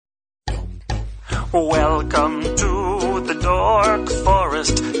Welcome to the Dork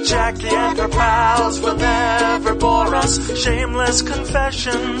Forest. Jackie and her pals will never bore us. Shameless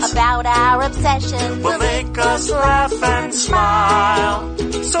confessions about our obsession will make us laugh and smile.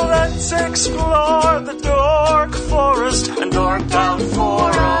 So let's explore the Dork Forest and dork out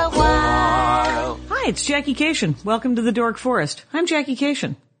for a while. Hi, it's Jackie Cation. Welcome to the Dork Forest. I'm Jackie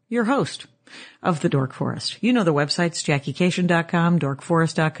Cation, your host of the Dork Forest. You know the websites, JackieCation.com,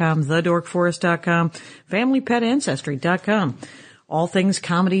 DorkForest.com, TheDorkForest.com, FamilyPetAncestry.com,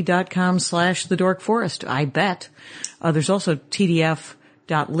 AllThingsComedy.com/The Dork Forest. I bet. There's also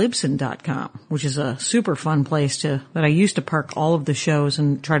TDF.Libsyn.com, which is a super fun place that I used to park all of the shows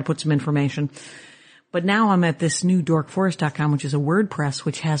and try to put some information. But now I'm at this new DorkForest.com, which is a WordPress,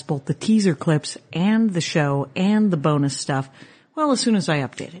 which has both the teaser clips and the show and the bonus stuff. Well, as soon as I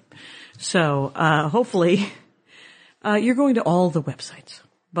update it. So, hopefully, you're going to all the websites.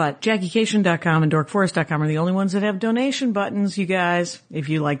 But JackieCation.com and DorkForest.com are the only ones that have donation buttons, you guys, if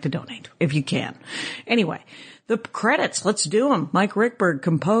you like to donate, if you can. Anyway, the credits, let's do them. Mike Rickberg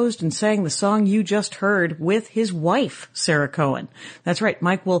composed and sang the song you just heard with his wife, Sarah Cohen. That's right,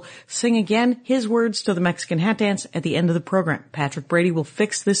 Mike will sing again his words to the Mexican hat dance at the end of the program. Patrick Brady will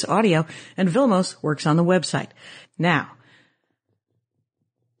fix this audio, and Vilmos works on the website. Now,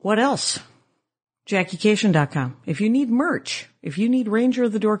 what else? JackieCation.com. If you need merch, if you need Ranger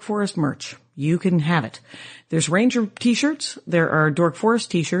of the Dork Forest merch, you can have it. There's Ranger t-shirts, there are Dork Forest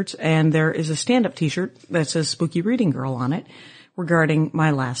t-shirts, and there is a stand-up t-shirt that says Spooky Reading Girl on it regarding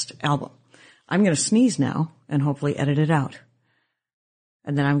my last album. I'm going to sneeze now and hopefully edit it out.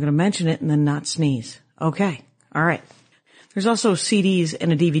 And then I'm going to mention it and then not sneeze. Okay. All right. There's also CDs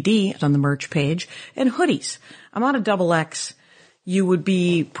and a DVD on the merch page and hoodies. I'm on a XX. You would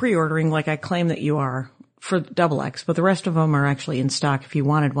be pre-ordering like I claim that you are for XX, but the rest of them are actually in stock if you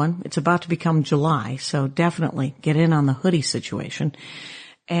wanted one. It's about to become July, so definitely get in on the hoodie situation.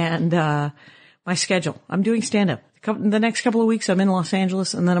 And my schedule. I'm doing stand-up. The next couple of weeks I'm in Los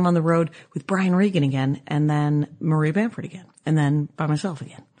Angeles, and then I'm on the road with Brian Regan again, and then Marie Bamford again, and then by myself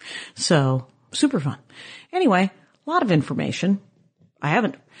again. So, super fun. Anyway, a lot of information.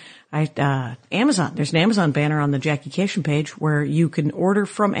 Amazon. There's an Amazon banner on the Jackie Cation page where you can order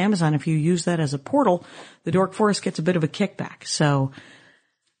from Amazon. If you use that as a portal, the Dork Forest gets a bit of a kickback. So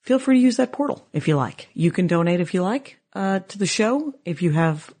feel free to use that portal if you like. You can donate if you like, to the show if you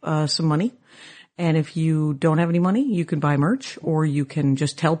have, some money. And if you don't have any money, you can buy merch or you can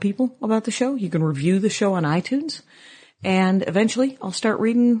just tell people about the show. You can review the show on iTunes. And eventually I'll start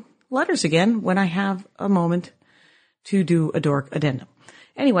reading letters again when I have a moment to do a dork addendum.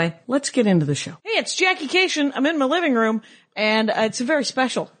 Anyway, let's get into the show. Hey, it's Jackie Cation. I'm in my living room, and it's a very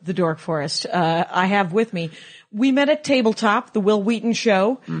special, the Dork Forest. I have with me, we met at Tabletop, the Will Wheaton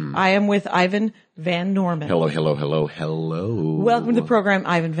Show. I am with Ivan Van Norman. Hello, hello, hello, hello. Welcome to the program,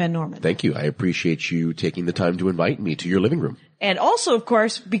 Ivan Van Norman. Thank you. I appreciate you taking the time to invite me to your living room. And also, of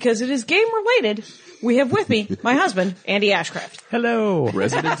course, because it is game related, we have with me my husband, Andy Ashcraft. Hello.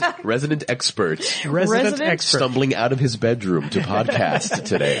 Resident expert. Resident expert. Stumbling out of his bedroom to podcast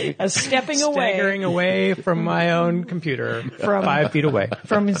today. Staggering away from my own computer, from 5 feet away.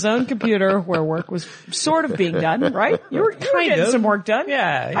 From his own computer where work was sort of being done, right? You were getting some work done.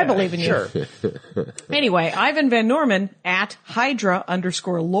 Yeah. I believe in you. Sure. Anyway, Ivan Van Norman at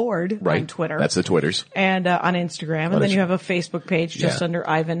Hydra_Lord on Twitter. That's the Twitters. And on Instagram. And then you have a Facebook page just under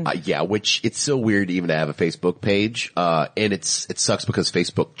Ivan. Which it's so weird even to have a Facebook page. And it sucks because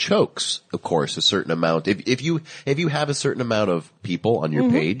Facebook chokes, of course, a certain amount. If you have a certain amount of people on your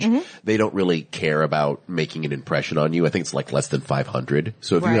page, they don't really care about making an impression on you. I think it's like less than 500.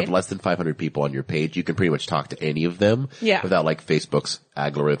 So if you have less than 500 people on your page, you can pretty much talk to any of them without like Facebook's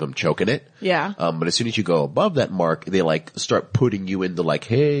algorithm choking it. Yeah. But as soon as you go above that mark, they like start putting you into like,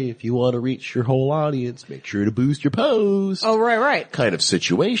 hey, if you want to reach your whole audience, make sure to boost your post. Oh, right. Kind of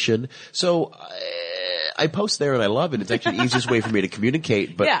situation. So I post there and I love it. It's actually the easiest way for me to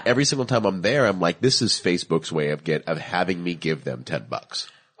communicate. But every single time I'm there, I'm like, this is Facebook's way of having me give them $10.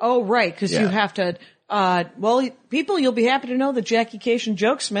 Oh, right. Cause you have to, people, you'll be happy to know that Jackie Cation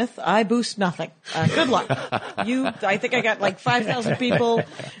Jokesmith, I boost nothing. Good luck. I think I got like 5,000 people.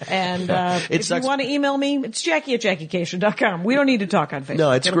 And, if you want to email me, it's Jackie@JackieCation.com. We don't need to talk on Facebook.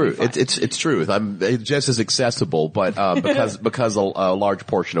 No, it's true. It's truth. I'm just as accessible, but, because a large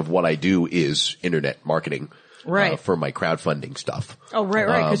portion of what I do is internet marketing. Right. For my crowdfunding stuff. Oh, right.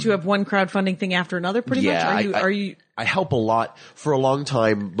 Because you have one crowdfunding thing after another, pretty much. I help a lot. For a long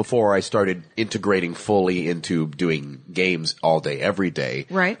time before I started integrating fully into doing games all day, every day.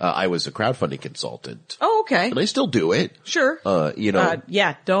 Right. I was a crowdfunding consultant. Oh, okay. And I still do it. Sure.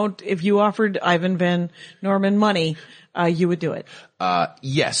 If you offered Ivan Van Norman money, you would do it.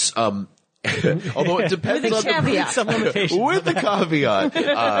 Yes. Although it depends With on a caveat. with the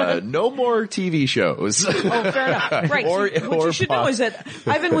caveat, no more TV shows. Oh, fair enough. Right. What you should know is that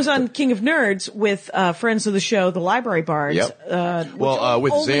Ivan was on King of Nerds with friends of the show, the Library Bards. Yep.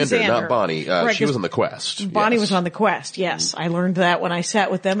 With Xander, not Bonnie. She was on the Quest. Bonnie was on the Quest. Yes, I learned that when I sat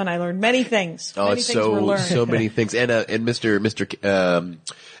with them, and I learned many things. Oh, many it's things were learned. so many things. And Mr.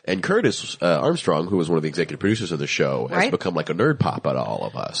 And Curtis Armstrong, who was one of the executive producers of the show, has become like a nerd papa to all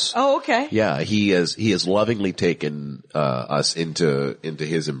of us. Oh, okay. Yeah, he has lovingly taken us into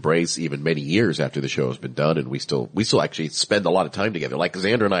his embrace even many years after the show has been done, and we still actually spend a lot of time together. Like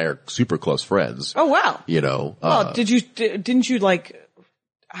Xander and I are super close friends. Oh, wow. You know. Well, didn't you like,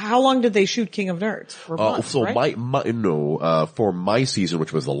 how long did they shoot King of Nerds? For months, right? For my season,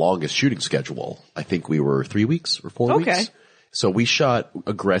 which was the longest shooting schedule, I think we were 3 weeks or 4 weeks. Okay. So we shot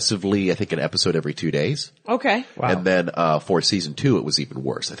aggressively, I think, an episode every 2 days. Okay. Wow. And then for season 2, it was even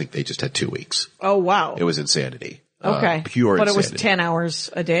worse. I think they just had 2 weeks. Oh, wow. It was insanity. Okay. Pure but insanity. It was 10 hours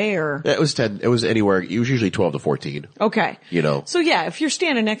a day, or? It was 10. It was anywhere. It was usually 12 to 14. Okay. You know. So yeah, if you're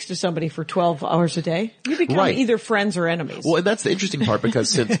standing next to somebody for 12 hours a day, you become either friends or enemies. Well, and that's the interesting part, because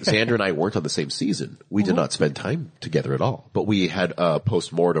since Xander and I weren't on the same season, we did not spend time together at all. But we had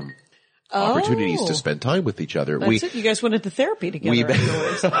post-mortem opportunities to spend time with each other. That's it. You guys went into therapy together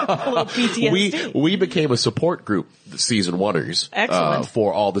afterwards. A little PTSD. We became a support group, the season oneers,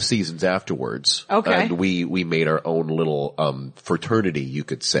 for all the seasons afterwards. Okay. And we made our own little fraternity, you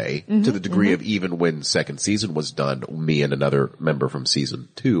could say, to the degree of even when second season was done, me and another member from season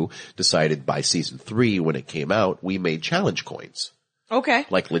 2 decided by season 3, when it came out, we made challenge coins. Okay.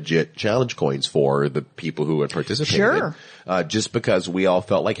 Like legit challenge coins for the people who had participated. Sure. Just because we all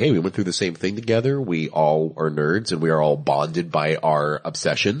felt like, hey, we went through the same thing together. We all are nerds and we are all bonded by our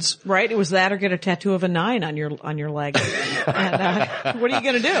obsessions. Right. It was that or get a tattoo of a 9 on your leg. And, what are you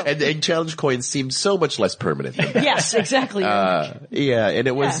going to do? And challenge coins seemed so much less permanent than that. Yes, exactly. Yeah, and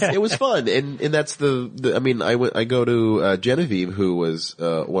it was fun. And that's I go to, Genevieve, who was,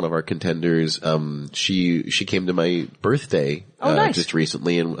 one of our contenders. She came to my birthday. Nice. Just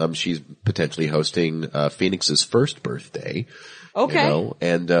recently, and she's potentially hosting Phoenix's first birthday. Okay. You know,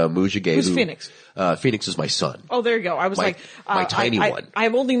 and Mujige. Who's Phoenix? Phoenix is my son. Oh, there you go. I was my tiny one.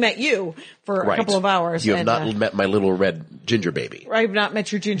 I've only met you for a couple of hours. You have not met my little red ginger baby. I've not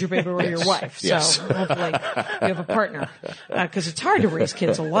met your ginger baby or your wife. So hopefully you have a partner. Because it's hard to raise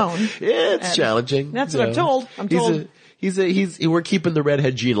kids alone. Yeah, it's challenging. That's what I'm told. We're keeping the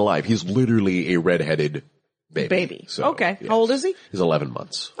redhead gene alive. He's literally a redheaded baby. So, okay. yes. How old is he? He's 11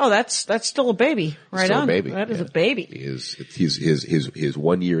 months. Oh, that's still a baby. Right still on. A baby. That is a baby. He is. His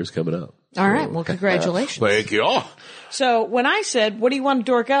 1 year is coming up. All right. Well, congratulations. Thank you. So when I said, what do you want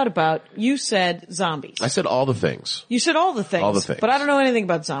to dork out about? You said zombies. I said all the things. You said all the things. All the things. But I don't know anything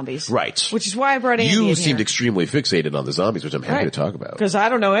about zombies. Right. Which is why I brought Andy in You seemed here. extremely fixated on the zombies, which I'm happy to talk about. Because I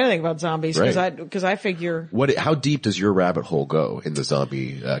don't know anything about zombies. Right. Because I figure. How deep does your rabbit hole go in the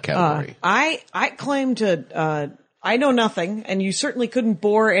zombie category? I claim to, I know nothing, and you certainly couldn't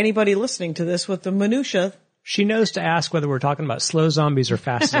bore anybody listening to this with the minutia. She knows to ask whether we're talking about slow zombies or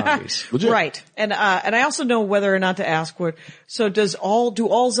fast zombies. Right. And I also know whether or not to ask so do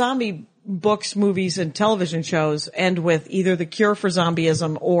all zombie books, movies, and television shows end with either the cure for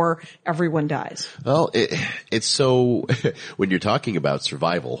zombieism or everyone dies? Well, it's so, when you're talking about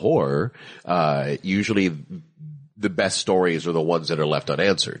survival horror, usually the best stories are the ones that are left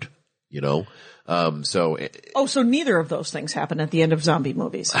unanswered, you know? So neither of those things happen at the end of zombie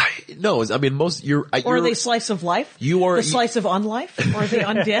movies. No, I mean, or are they slice of life? Slice of unlife? Or are they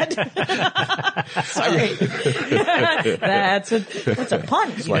undead? Sorry. That's a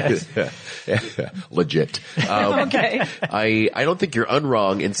pun. Legit. Okay. I don't think you're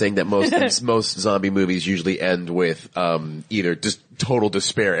unwrong in saying that most zombie movies usually end with, either just total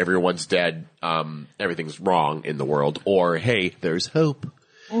despair, everyone's dead, everything's wrong in the world, or hey, there's hope.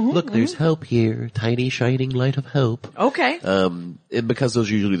 Look, there's hope here. Tiny shining light of hope. Okay. And because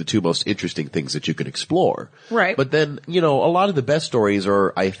those are usually the two most interesting things that you can explore. Right. But then, a lot of the best stories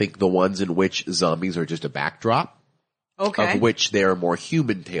are, I think, the ones in which zombies are just a backdrop. Okay. Of which there are more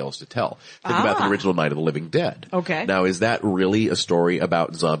human tales to tell. Think about the original Night of the Living Dead. Okay. Now, is that really a story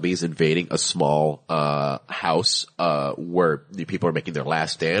about zombies invading a small, house, where the people are making their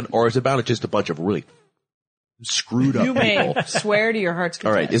last stand? Or is it about just a bunch of really screwed up You may people. swear to your heart's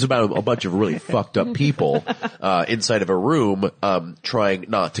All content. right, it's about a bunch of really fucked up people inside of a room trying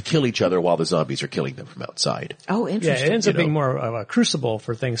not to kill each other while the zombies are killing them from outside. Oh, Yeah, interesting. it ends up being more of a crucible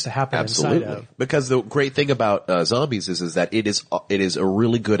for things to happen Absolutely. inside of. Because the great thing about zombies is that it is a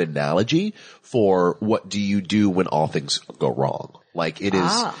really good analogy for what do you do when all things go wrong. Like it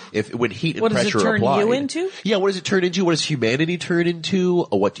is, when heat and What does it pressure turn apply. you into? Yeah, what does it turn into? What does humanity turn into?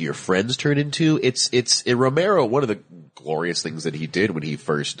 What do your friends turn into? It's in Romero, one of the glorious things that he did when he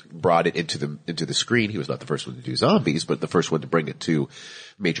first brought it into the screen. He was not the first one to do zombies, but the first one to bring it to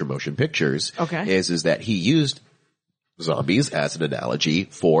major motion pictures. Okay. Is that he used zombies as an analogy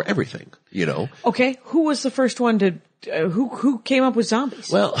for everything, you know? Okay, who was the first one to, who came up with zombies?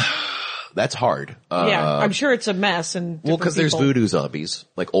 Well, that's hard. Yeah, I'm sure it's a mess and Well, because there's voodoo zombies,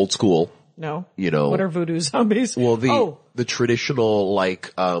 like old school. No. You know. What are voodoo zombies? Well, the traditional,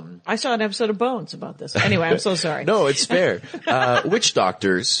 like, I saw an episode of Bones about this. Anyway, I'm so sorry. No, it's fair. Witch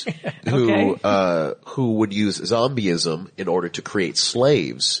doctors who would use zombieism in order to create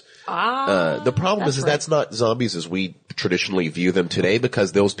slaves. The problem is that's not zombies as we traditionally view them today,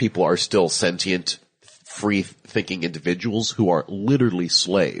 because those people are still sentient, free-thinking individuals who are literally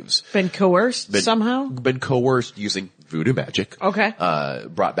slaves. Been coerced somehow? Been coerced using voodoo magic. Okay.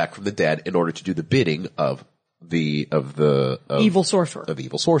 Brought back from the dead in order to do the bidding of evil sorcerer. Of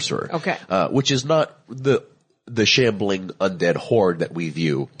evil sorcerer. Okay. Which is not the shambling undead horde that we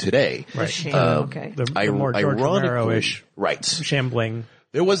view today. Right. Okay. The more George Romero-ish right. shambling.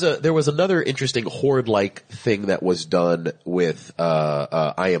 There was another interesting horde-like thing that was done with,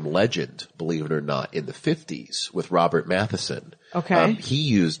 I Am Legend, believe it or not, in the 50s with Robert Matheson. Okay. He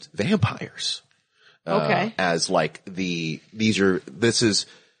used vampires. Okay. As like he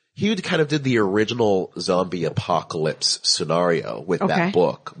kind of did the original zombie apocalypse scenario with that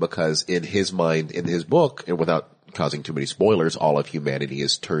book, because in his mind, in his book, and without causing too many spoilers, all of humanity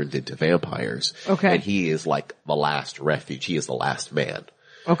is turned into vampires. Okay. And he is like the last refuge. He is the last man.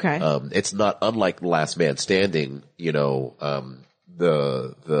 Okay. It's not unlike The Last Man Standing, you know,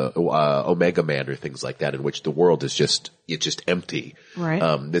 the Omega Man or things like that, in which the world is just empty.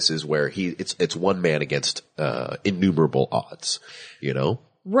 Right. This is where it's one man against, innumerable odds, you know?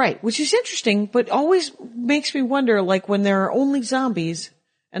 Right. Which is interesting, but always makes me wonder, like, when there are only zombies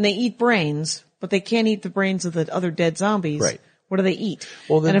and they eat brains, but they can't eat the brains of the other dead zombies. Right. What do they eat?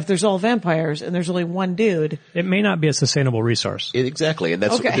 Well, then, and if there's all vampires and there's only one dude, it may not be a sustainable resource. Exactly, and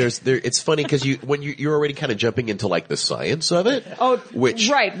that's it's funny because you're already kind of jumping into like the science of it. Oh,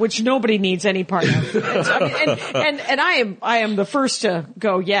 which nobody needs any part of. And I am the first to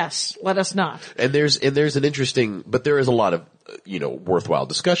go, yes, let us not. And there's an interesting, but there is a lot of worthwhile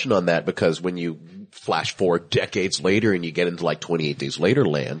discussion on that, because when you flash forward decades later and you get into like 28 Days Later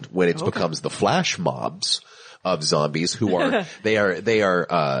land, when it becomes the flash mobs of zombies who are, they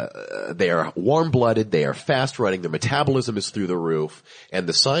are warm-blooded, they are fast-running, their metabolism is through the roof, and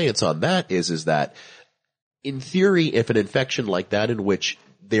the science on that is that, in theory, if an infection like that, in which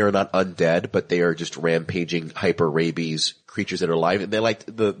they are not undead, but they are just rampaging hyper-rabies creatures that are alive, and they like,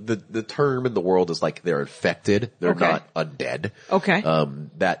 the term in the world is like they're infected, they're not undead. Okay.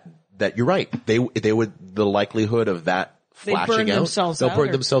 That you're right. They would, the likelihood of that flashing out, they'll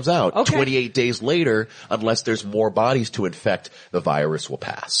burn themselves out. Okay. 28 days later, unless there's more bodies to infect, the virus will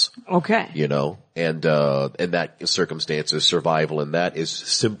pass. Okay. You know, and in that circumstances, survival in that is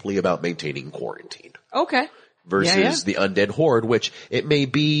simply about maintaining quarantine. Okay. Versus the undead horde, which it may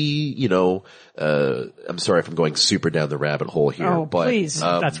be, I'm sorry if I'm going super down the rabbit hole here, but please.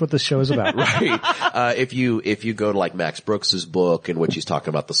 That's what the show is about. Right. If you go to like Max Brooks's book, in which he's talking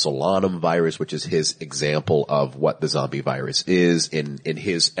about the Solanum virus, which is his example of what the zombie virus is in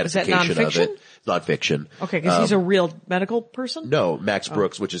his edification of it. Nonfiction. Okay, because he's a real medical person? No, Max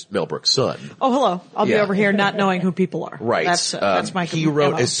Brooks, which is Mel Brooks' son. Oh, hello. I'll be over here not knowing who people are. Right. That's my He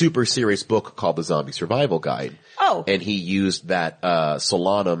wrote MO. a super serious book called The Zombie Survival Guide. Oh. And he used that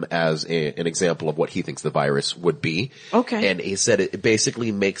Solanum as an example of what he thinks the virus would be. Okay. And he said it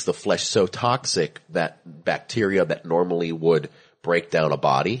basically makes the flesh so toxic that bacteria that normally would break down a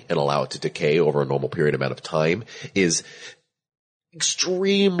body and allow it to decay over a normal period amount of time is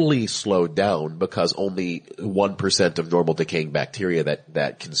extremely slowed down, because only 1% of normal decaying bacteria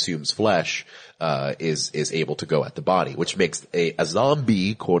that consumes flesh is able to go at the body, which makes a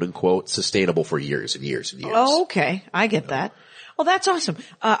zombie, quote unquote, sustainable for years and years and years. Oh, okay. I get that. Well, that's awesome.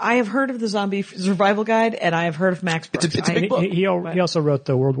 I have heard of the Zombie Survival Guide, and I have heard of Max Brooks. It's a big book. He also wrote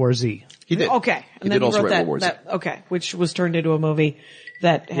the World War Z. He did. Okay. He did also write World War Z. Which was turned into a movie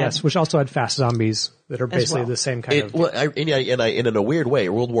that had, Yes, which also had fast zombies that are basically well. the same kind of. Well, in a weird way,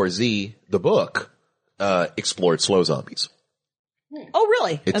 World War Z, the book, explored slow zombies. Oh,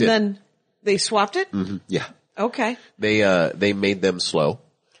 really? It And did. then they swapped it? Yeah. Okay. They made them slow.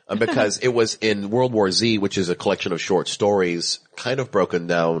 Because it was in World War Z, which is a collection of short stories, kind of broken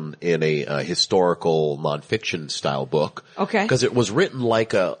down in a historical nonfiction style book. Okay. Because it was written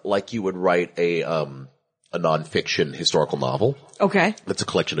like you would write a nonfiction historical novel. Okay. It's a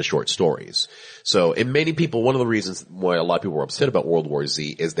collection of short stories. So, and many people, one of the reasons why a lot of people were upset about World War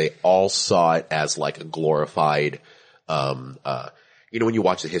Z is they all saw it as like a glorified, when you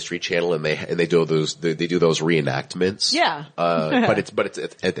watch the History Channel and they do those reenactments. Yeah. But it's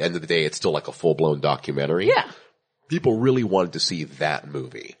at the end of the day, it's still like a full-blown documentary. Yeah. People really wanted to see that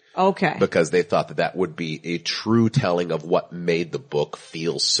movie. Okay. Because they thought that would be a true telling of what made the book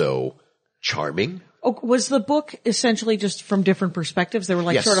feel so charming. Oh, was the book essentially just from different perspectives? They were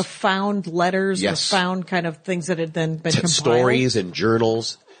like Yes. sort of found letters Yes. or found kind of things that had then been compiled? Stories and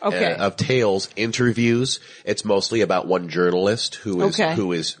journals. Okay. Of tales, interviews. It's mostly about one journalist who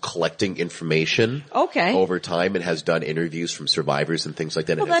is collecting information Okay. over time and has done interviews from survivors and things like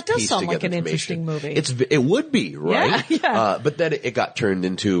that. Well, and has that does pieced sound together like an information. interesting movie. It would be, right? Yeah. But then it got turned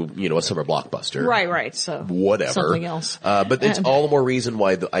into, a summer blockbuster. Right. So Whatever. something else. But it's all the more reason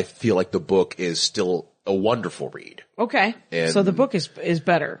why I feel like the book is still a wonderful read. Okay. And So the book is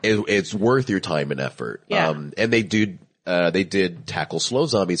better. It's worth your time and effort. Yeah. And they did tackle slow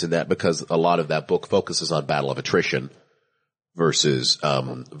zombies in that because a lot of that book focuses on battle of attrition versus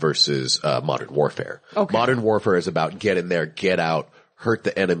modern warfare. Okay. Modern warfare is about get in there, get out, hurt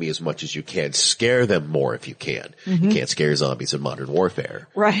the enemy as much as you can, scare them more if you can. You can't scare zombies in modern warfare.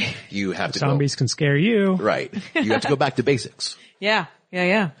 Right. You have to Zombies can scare you. right. You have to go back to basics. Yeah.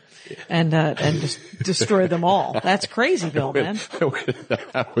 And just destroy them all. That's crazy, Bill, man.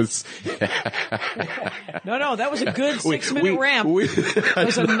 That was No, that was a good 6-minute ramp. That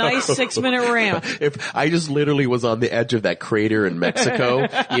was a nice 6-minute ramp. If I just literally was on the edge of that crater in Mexico,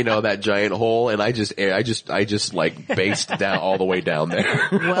 that giant hole, and I just like based down all the way down there.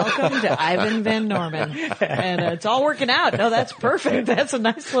 Welcome to Ivan Van Norman. And it's all working out. No, that's perfect. That's a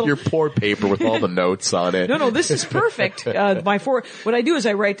nice little... Your poor paper with all the notes on it. No, this is perfect. What I do is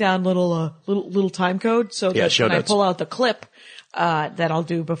I write down little time code so that show when notes. I pull out the clip, that I'll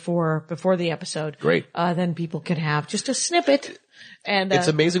do before the episode. Great. Then people can have just a snippet. And, It's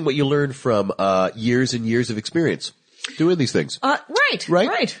amazing what you learn from, years and years of experience doing these things.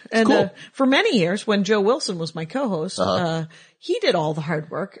 Right. And, cool. For many years when Joe Wilson was my co-host, he did all the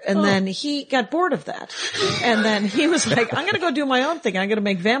hard work and then he got bored of that. And then he was like, I'm going to go do my own thing. I'm going to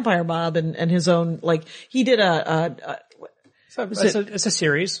make Vampire Mob and his own, like, he did It's a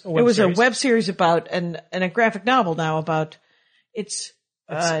series. it was a web series about, and a graphic novel now about, it's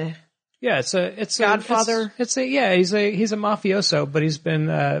Godfather. He's a mafioso, but he's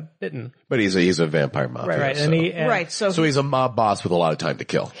been bitten. But he's a vampire mafia. Right. So. And So he's a mob boss with a lot of time to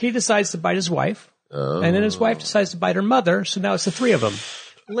kill. he decides to bite his wife. And then his wife decides to bite her mother, so now it's the three of them.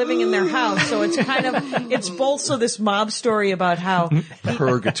 living in their house. So it's it's both so this mob story about how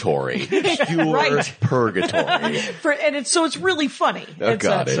purgatory, pure Right. purgatory. it's really funny.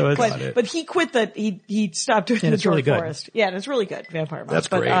 Got it. But he quit that. He stopped doing the it's really Dark good. Forest. Yeah, and it's really good. Vampire Mob. That's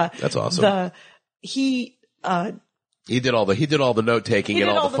But, great. That's awesome. He did all the note taking and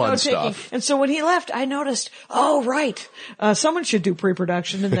all the fun note-taking. stuff. And so when he left, I noticed, someone should do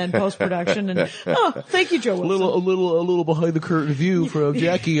pre-production and then post-production. And thank you, Joe Wilson. A little behind the curtain view from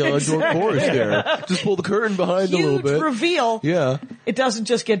Jackie on Dark Forest there. Just pull the curtain behind a little bit. Huge reveal. Yeah. It doesn't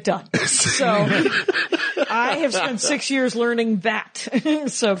just get done. So I have spent 6 years learning that.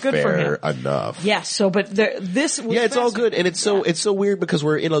 So good for him. Fair enough. Yes. So, but this was Yeah, it's all good. And fascinating. it's so weird because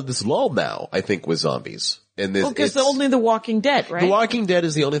we're in this lull now, I think, with zombies. And this, Because only The Walking Dead, right? The Walking Dead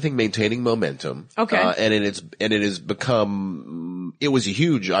is the only thing maintaining momentum. Okay. And it has become, it was a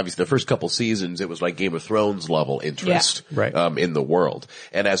huge, obviously the first couple seasons, it was like Game of Thrones level interest. Yeah. Right. In the world.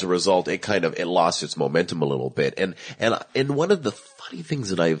 And as a result, it lost its momentum a little bit. And one of the funny things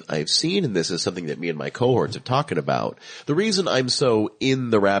that I've seen in this is something that me and my cohorts are talking about. The reason I'm so in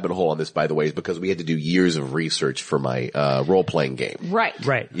the rabbit hole on this, by the way, is because we had to do years of research for my, role-playing game. Right.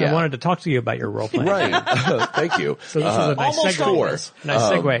 Right. Yeah. I wanted to talk to you about your role playing. Right. Thank you. So this is a nice almost segue. always. Nice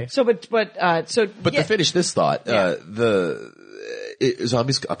segue. So, but To finish this thought,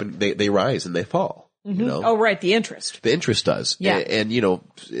 zombies up and they rise and they fall. Mm-hmm. You know? Oh, right. The interest. The interest does. Yeah. And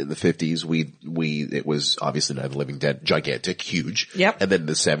in the 50s, it was obviously Night of the Living Dead, gigantic, huge. Yep. And then in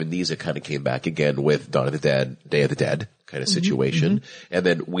the 70s, it kind of came back again with Dawn of the Dead, Day of the Dead kind of situation. Mm-hmm. And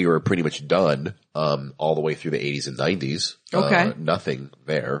then we were pretty much done, all the way through the 80s and 90s. Okay. Nothing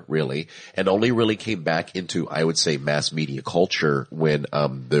there, really. And only really came back into, I would say, mass media culture when,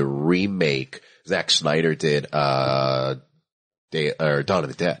 the remake Zack Snyder did, Dawn of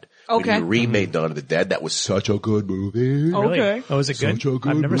the Dead. Okay. When he remade Dawn of the Dead, that was such a good movie. Okay. Really? Oh, is it good? Such a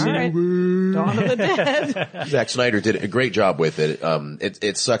good I've never seen it. movie. Dawn of the Dead. Zack Snyder did a great job with it.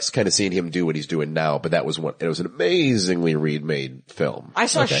 It sucks kind of seeing him do what he's doing now, but it was an amazingly remade film. I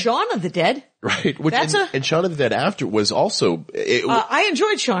saw Shaun of the Dead. Right. And Shaun of the Dead after was also, I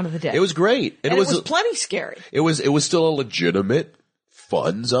enjoyed Shaun of the Dead. it was great. and it was plenty scary. It was still a legitimate,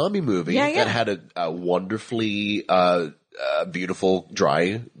 fun zombie movie Yeah, yeah. that had a wonderfully, beautiful,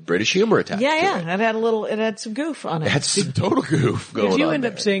 dry British humor attached Yeah, to yeah. it. It had some goof on it. It had some total goof going on. Did you end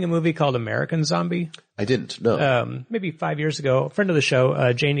there. up seeing a movie called American Zombie? I didn't, no. Maybe 5 years ago. A friend of the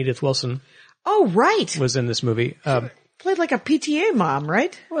show, Jane Edith Wilson, Oh, right. was in this movie. Played like a PTA mom,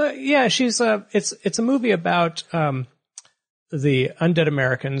 right? Well, yeah, she's it's a movie about the undead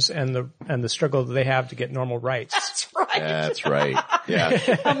Americans and the struggle that they have to get normal rights. That's right. That's right.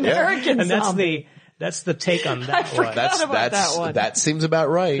 Yeah. American And Zombie. that's the take on that one. That seems about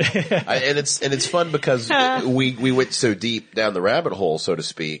right. And it's fun because we went so deep down the rabbit hole, so to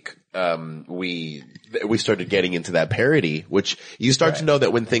speak. We started getting into that parody, which you start to know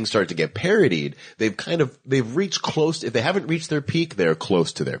that when things start to get parodied, they've reached close. If they haven't reached their peak, they're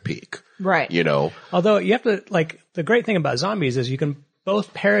close to their peak. Right. You know? Although you have to, the great thing about zombies is you can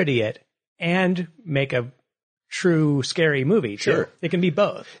both parody it and make a true scary movie. Sure. Too. It can be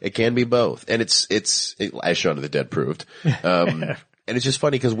both. It can be both. And it's as Shaun of the Dead proved. And it's just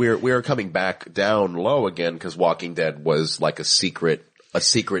funny because we're coming back down low again because Walking Dead was like a secret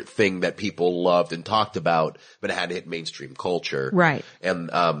thing that people loved and talked about, but it hadn't hit mainstream culture. Right. And,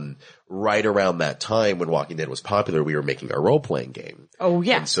 right around that time when Walking Dead was popular, we were making our role-playing game. Oh,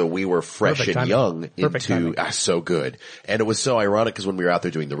 yeah. And so we were fresh Perfect and timing. young Perfect into, timing. so good. And it was so ironic because when we were out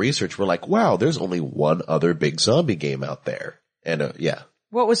there doing the research, we're like, wow, there's only one other big zombie game out there. And, yeah.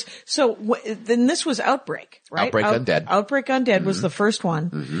 Then this was Outbreak, right? Outbreak Undead. Outbreak Undead was the first one.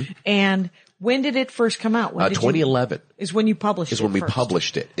 Mm-hmm. And when did it first come out? 2011 is when you published it. Is when we first.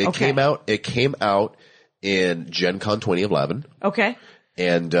 published it. It Okay. came out in Gen Con 2011. Okay.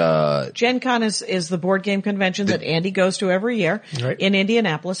 And, Gen Con is the board game convention that Andy goes to every year Right. in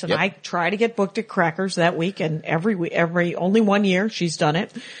Indianapolis. And Yep. I try to get booked at Crackers that week. And only 1 year she's done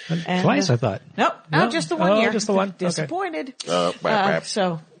it. And, Twice, I thought. No, just the 1 Oh, year. just the one? Okay. Disappointed. Crap.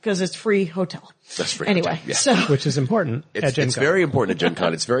 Because it's free hotel. That's free Anyway, hotel, yeah. so. Which is important at Gen It's Con. very important at Gen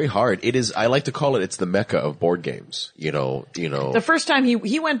Con. It's very hard. It is, I like to call it's the mecca of board games. You know. The first time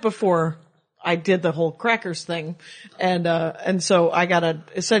he went before I did the whole Crackers thing. And so I got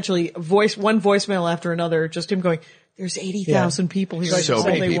essentially one voicemail after another, just him going, there's 80,000 people here. So That's all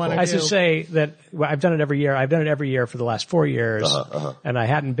many they people. want to I do. should say that I've done it every year. I've done it every year for the last 4 years. And I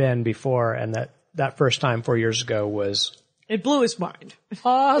hadn't been before. And that first time 4 years ago was It blew his mind.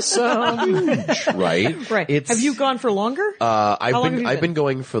 awesome. Right? Right. Have you gone for longer? I've been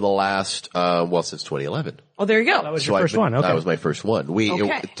going for the last, since 2011. Oh, there you go. That was So your first one. Okay. That was my first one.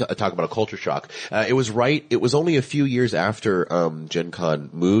 Okay. Talk about a culture shock. It was only a few years after, Gen Con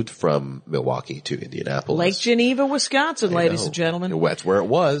moved from Milwaukee to Indianapolis. Lake Geneva, Wisconsin, ladies and gentlemen. That's where it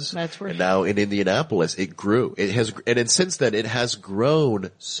was. That's where- And now in Indianapolis, it grew. And since then, it has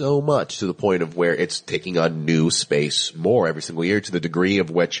grown so much to the point of where it's taking on new space more every single year, to the degree of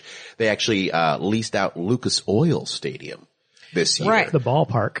which they actually, leased out Lucas Oil Stadium this year. Right. The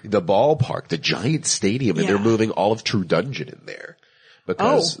ballpark. The giant stadium, and Yeah. they're moving all of True Dungeon in there.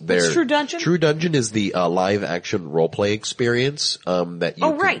 Because what's True Dungeon? True Dungeon is the live action role play experience that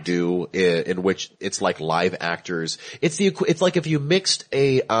you can do in which it's like live actors. It's like if you mixed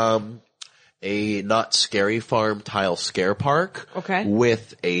a not scary farm tile scare park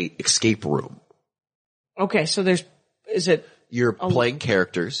with a escape room. Okay, so You're playing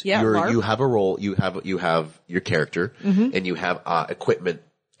characters. Yeah, you have a role. You have your character, and you have equipment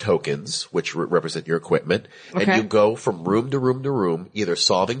tokens, which represent your equipment. Okay. And you go from room to room to room, either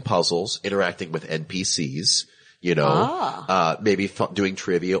solving puzzles, interacting with NPCs, maybe doing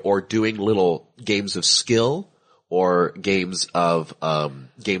trivia, or doing little games of skill, or games of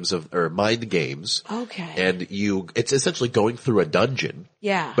mind games. Okay. And it's essentially going through a dungeon.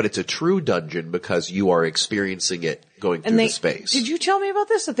 Yeah. But it's a true dungeon because you are experiencing it going through the space. Did you tell me about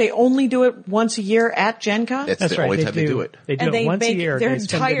this? That they only do it once a year at Gen Con? That's the right. only time they do it. They do and it they once make a year. their They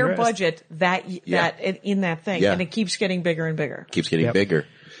spend entire the rest- budget in that thing. Yeah. And it keeps getting bigger and bigger. Keeps getting Yep. bigger.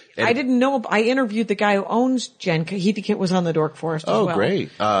 And I didn't know. I interviewed the guy who owns Gen Con. He was on the Dork Forest as well. Oh, great.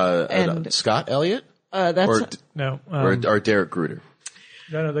 And- Scott Elliott? That's No. Or Derek Gruder?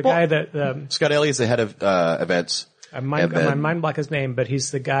 No, the guy that, Scott Elliott's the head of events. I mind block his name, but he's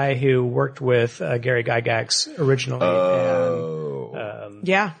the guy who worked with Gary Gygax originally. And,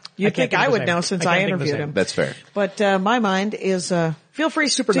 Yeah. You'd think I would know since I interviewed him. That's fair. But my mind is feel free.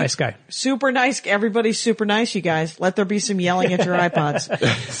 Super nice guy. Super nice. Everybody's super nice, you guys. Let there be some yelling at your iPods.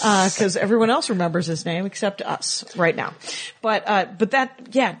 Because everyone else remembers his name except us right now. But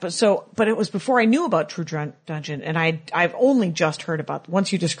it was before I knew about True Dungeon, and I've only just heard about,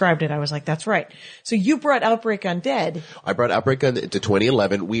 once you described it, I was like, that's right. So you brought Outbreak Undead. I brought Outbreak Undead to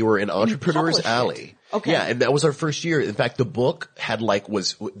 2011. We were in Entrepreneur's Alley. Okay. Yeah, and that was our first year. In fact, the book had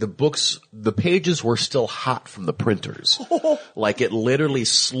the pages were still hot from the printers. Like it literally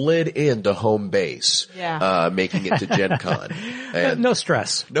slid into home base. Yeah. Making it to Gen Con. And no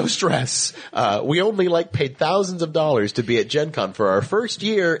stress. No stress. We only paid thousands of dollars to be at Gen Con for our first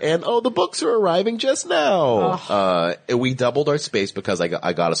year, and the books are arriving just now. We doubled our space because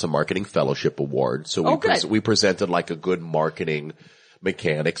I got us a marketing fellowship award. So we presented a good marketing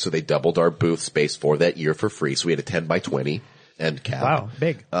mechanic, so they doubled our booth space for that year for free. So we had a 10 by 20 end cap. Wow,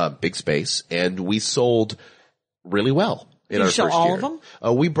 big. Big space. And we sold really well in our first year. Did you sell all of them?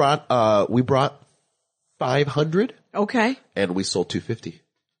 We brought 500. Okay. And we sold 250.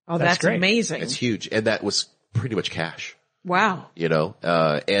 Oh, that's great. amazing. It's huge. And that was pretty much cash. Wow.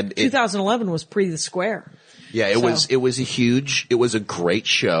 And 2011 was the Square. Yeah, it was a great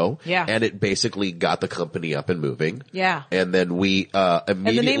show. Yeah. And it basically got the company up and moving. Yeah. And then we, immediately. And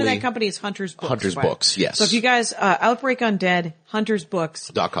the name of that company is Hunter's Books. Hunter's Books, yes. So if you guys, Outbreak Undead,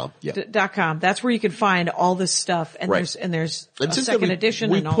 huntersbooks.com. Yeah. .com. That's where you can find all this stuff. And right. there's a second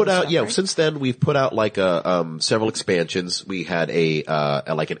edition and all put this out, stuff, yeah, right? since then we've put out several expansions. We had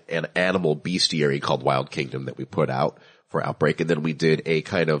an animal bestiary called Wild Kingdom that we put out for Outbreak. And then we did a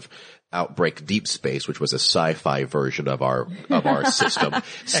kind of Outbreak Deep Space, which was a sci-fi version of our system.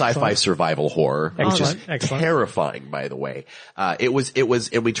 Sci-fi survival horror. Excellent. Which is terrifying, by the way. It was, and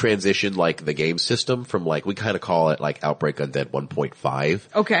we transitioned the game system from we kind of call it Outbreak Undead 1.5.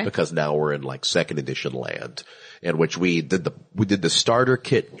 Okay. Because now we're in second edition land, in which we did the starter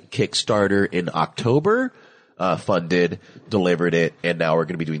kit Kickstarter in October, funded, delivered it, and now we're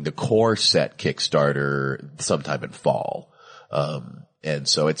going to be doing the core set Kickstarter sometime in fall. And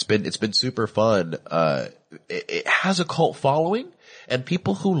so it's been super fun. It has a cult following, and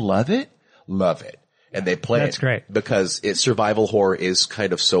people who love it. And they play That's great. Because survival horror is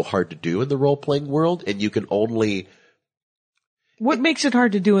kind of so hard to do in the role-playing world, and you can only... What makes it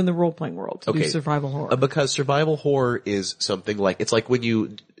hard to do in the role-playing world to do survival horror? Because survival horror is something it's when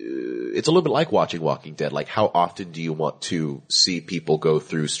you, it's a little bit like watching Walking Dead. How often do you want to see people go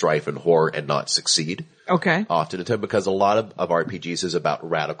through strife and horror and not succeed? Okay. Often, because a lot of RPGs is about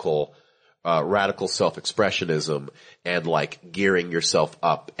radical self-expressionism and gearing yourself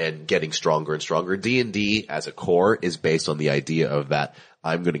up and getting stronger and stronger. D&D as a core is based on the idea of that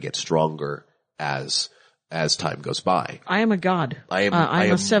I'm going to get stronger as time goes by. I am a god. I am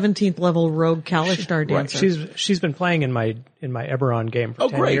a 17th level rogue Kalishtar dancer. Right. She's been playing in my Eberron game for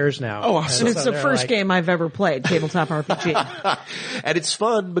 10 years now. Oh, awesome. And it's the first game I've ever played, tabletop RPG. And it's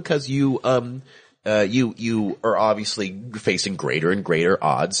fun because you are obviously facing greater and greater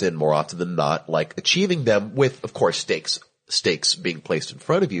odds, and more often than not, achieving them with, of course, stakes being placed in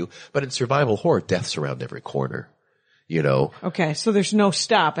front of you. But in survival horror, death's around every corner. Okay, so there's no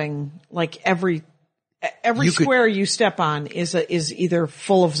stopping. Every square you step on is either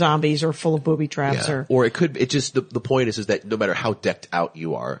full of zombies or full of booby traps or it could, the point is that no matter how decked out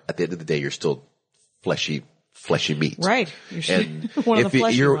you are, at the end of the day, you're still fleshy meat. Right. And one of the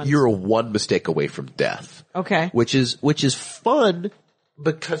fleshy ones. You're one mistake away from death. Okay. Which is fun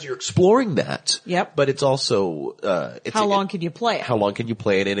because you're exploring that. Yep. But it's also, how long can you play it? How long can you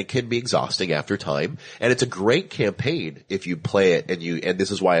play it? And it can be exhausting after time. And it's a great campaign if you play it and this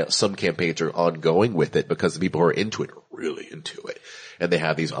is why some campaigns are ongoing with it, because the people who are into it are really into it. And they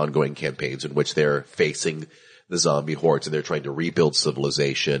have these ongoing campaigns in which they're facing the zombie hordes and they're trying to rebuild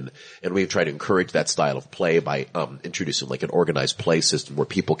civilization. And we've tried to encourage that style of play by introducing an organized play system where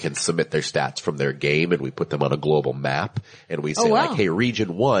people can submit their stats from their game, and we put them on a global map, and we say hey,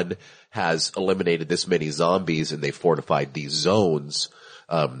 region 1 has eliminated this many zombies and they fortified these zones.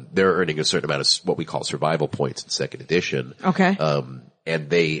 They're earning a certain amount of what we call survival points in second edition. Okay.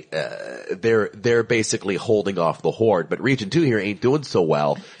 And they're basically holding off the horde, but region 2 here ain't doing so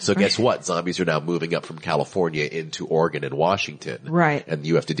well. So guess what? Zombies are now moving up from California into Oregon and Washington. Right. And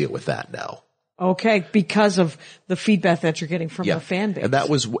you have to deal with that now. Okay, because of the feedback that you're getting from the fan base. And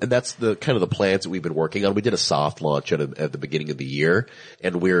that's the kind of the plans that we've been working on. We did a soft launch at the beginning of the year,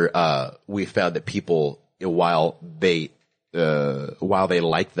 and we found that people, while they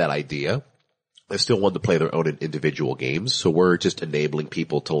like that idea, they still want to play their own individual games. So we're just enabling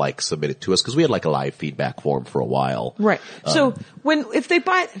people to like submit it to us because we had like a live feedback form for a while. Right. So if they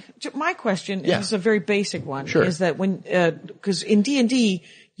buy, my question is a very basic one. Sure. Is that when, cause in D&D,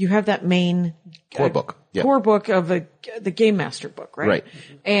 you have that main Core book. Yeah. Core book of the Game Master book, right? Right.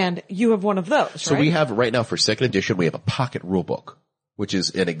 And you have one of those, So right? we have right now for second edition, we have a pocket rule book, which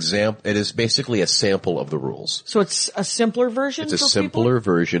is an example. It is basically a sample of the rules. So it's a simpler version It's a for simpler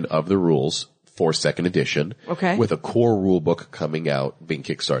version of the rules for second edition. Okay. With a core rule book coming out, being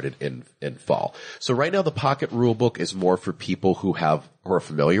kickstarted in fall. So right now the pocket rule book is more for people who are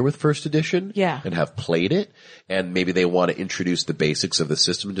familiar with first edition. Yeah. And have played it. And maybe they want to introduce the basics of the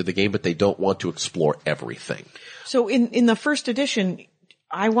system into the game, but they don't want to explore everything. So in the first edition,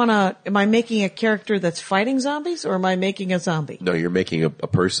 am I making a character that's fighting zombies or am I making a zombie? No, you're making a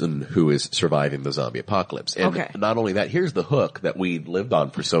person who is surviving the zombie apocalypse. And Okay. not only that, here's the hook that we lived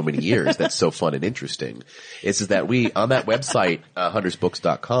on for so many years that's so fun and interesting. Is that we, on that website,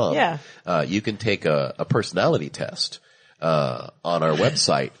 huntersbooks.com, you can take a personality test, on our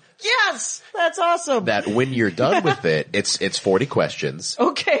website. Yes! That's awesome! That when you're done with it, it's 40 questions.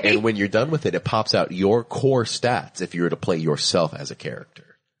 Okay. And when you're done with it, it pops out your core stats if you were to play yourself as a character.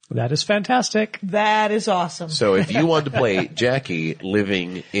 That is fantastic. That is awesome. So if you wanted to play Jackie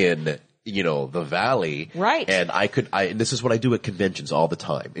living in, the valley. Right. And and this is what I do at conventions all the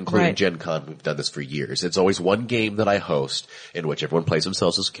time, including Right. Gen Con. We've done this for years. It's always one game that I host in which everyone plays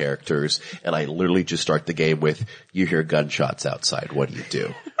themselves as characters. And I literally just start the game with, you hear gunshots outside. What do you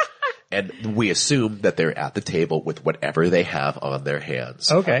do? And we assume that they're at the table with whatever they have on their hands.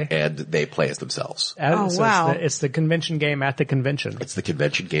 Okay. And they play as themselves. So wow. It's the convention game at the convention. It's the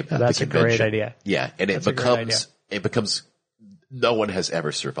convention game at That's the a convention. great idea. Yeah. And That's a great becomes, no one has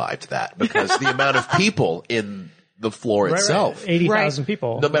ever survived that because the amount of people in the floor itself. 80,000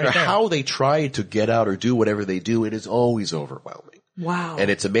 people. No matter right there. how they try to get out or do whatever they do, it is always overwhelming. Wow. And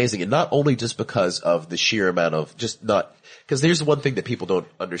it's amazing. And not only just because of the sheer amount of because there's one thing that people don't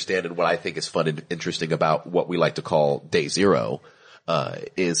understand and what I think is fun and interesting about what we like to call Day Zero,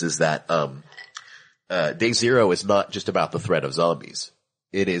 is that, Day Zero is not just about the threat of zombies.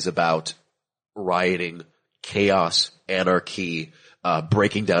 It is about rioting, chaos, anarchy,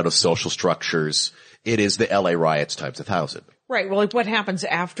 breaking down of social structures. It is the LA riots times 1,000. Right. Well, like what happens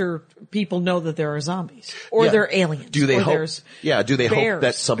after people know that there are zombies or Yeah. they're aliens? Do they or hope? there's Yeah. Do they hope bears.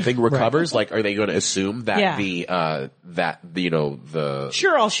 that something recovers? Like, are they going to assume that Yeah. the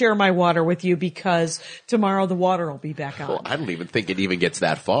Sure, I'll share my water with you because tomorrow the water will be back on. Well, I don't even think it even gets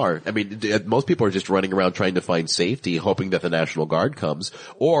that far. I mean, most people are just running around trying to find safety, hoping that the National Guard comes,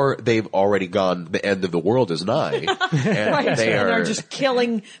 or they've already gone. The end of the world is nigh, and Right. they and are they're just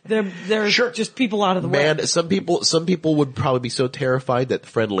killing they're just people out of the way. Man, some people would probably be so terrified that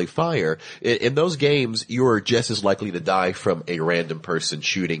friendly fire in those games, you are just as likely to die from a random person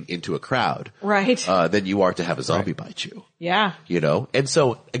shooting into a crowd, Right. than you are to have a zombie bite you. Yeah. And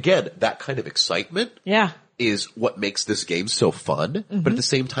so again, that kind of excitement. Yeah. Is what makes this game so fun, Mm-hmm. but at the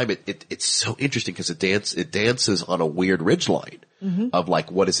same time, it's so interesting because it dances on a weird ridgeline Mm-hmm. of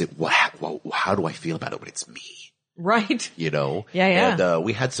like, what is it? How do I feel about it when it's me? Right. Yeah. And,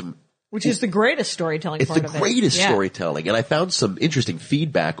 we had some, Which is the greatest storytelling it's part the of it. greatest Yeah. storytelling. And I found some interesting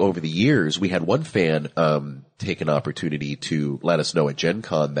feedback over the years. We had one fan, take an opportunity to let us know at Gen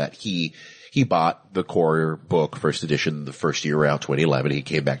Con that he bought the core book, first edition, the first year around 2011. He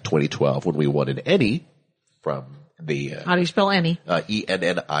came back 2012 when we won an Ennie from the, How do you spell any?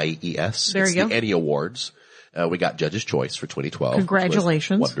 ENNIES. There you go. The Ennie Awards. We got Judge's Choice for 2012.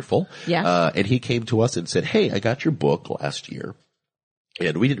 Congratulations. Which was wonderful. Yeah. And he came to us and said, "Hey, I got your book last year."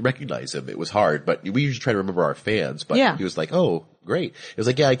 And we didn't recognize him. It was hard, but we usually try to remember our fans. But Yeah. he was like, "Oh, great." It was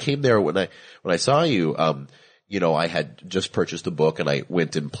like, "Yeah, I came there when I saw you. I had just purchased a book and I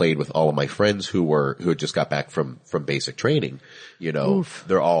went and played with all of my friends who had just got back from basic training. Oof.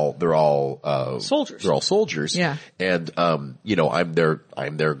 They're all Soldiers. They're all soldiers. Yeah. And I'm their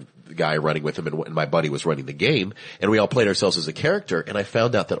guy running with them and my buddy was running the game and we all played ourselves as a character and I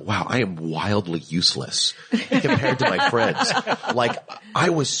found out that, wow, I am wildly useless compared to my friends. Like,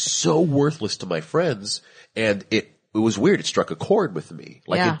 I was so worthless to my friends and it was weird. It struck a chord with me.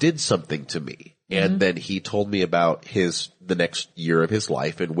 Like, Yeah. it did something to me. And then he told me about the next year of his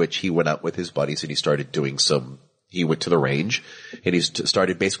life in which he went out with his buddies and he started doing he went to the range and he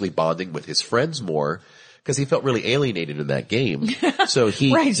started basically bonding with his friends more because he felt really alienated in that game. So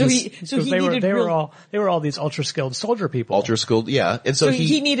he Right. So they were all these ultra skilled soldier people. ultra skilled, yeah. And so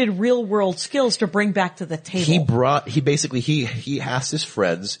he needed real world skills to bring back to the table. He asked his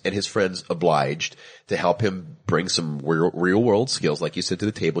friends, and his friends obliged to help him bring some real world skills, like you said, to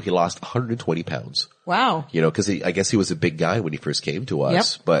the table. He lost 120 pounds. Wow. You know, cause I guess he was a big guy when he first came to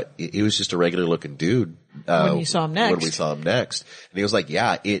us, but he was just a regular looking dude. When you saw him next. When we saw him next. And he was like,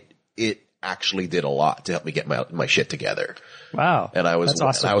 yeah, it actually did a lot to help me get my shit together. Wow. And that's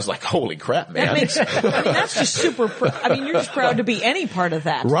awesome. I was like, holy crap, man. That's just super, you're just proud to be any part of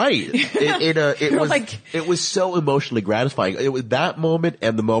that. Right. It was so emotionally gratifying. It was that moment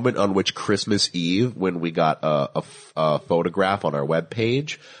and the moment on which Christmas Eve, when we got a photograph on our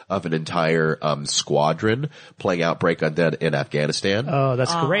webpage of an entire squadron playing Outbreak Undead in Afghanistan. Oh,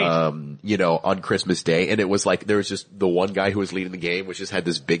 that's great. You know, on Christmas Day. And it was like, there was just the one guy who was leading the game, which just had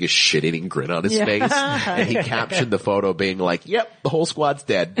this biggest shit-eating grin on his face. And he captioned the photo being like, yep, the whole squad's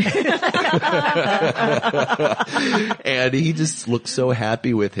dead. And he just looked so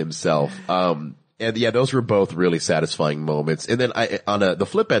happy with himself. And yeah, those were both really satisfying moments. And then on the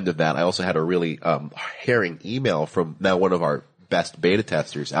flip end of that, I also had a really, harrowing email from now one of our best beta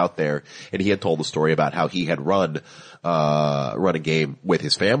testers out there. And he had told the story about how he had run a game with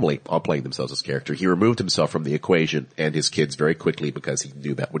his family, all playing themselves as character. He removed himself from the equation and his kids very quickly because he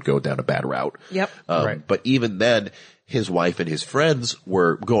knew that would go down a bad route. Yep. Right. But even then, his wife and his friends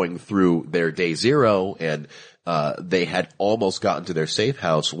were going through their day zero, and they had almost gotten to their safe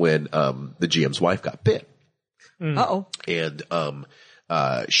house when the GM's wife got bit. Uh-oh. And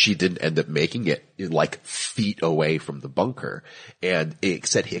she didn't end up making it like feet away from the bunker. And it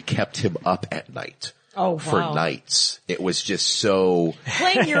said it kept him up at night. Oh, wow. For nights. It was just so...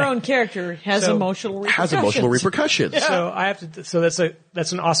 Playing your own character has emotional repercussions. Yeah. So that's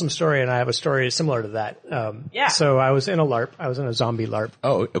an awesome story, and I have a story similar to that. So I was in a LARP. I was in a zombie LARP.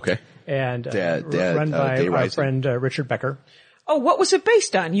 Oh, okay. And run by our friend Richard Becker. Oh, what was it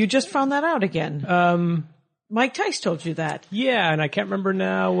based on? You just found that out again. Mike Tice told you that. Yeah, and I can't remember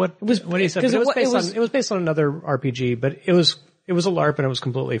now what he said. But it was based on another RPG, but it was a LARP, and it was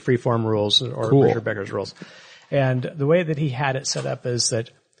completely freeform rules, or Cool. Richard Becker's rules. And the way that he had it set up is that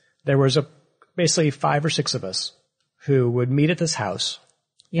there was basically 5 or 6 of us who would meet at this house,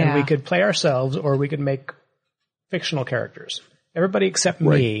 and we could play ourselves, or we could make fictional characters. Everybody except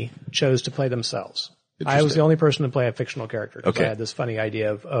me chose to play themselves. I was the only person to play a fictional character. Okay. I had this funny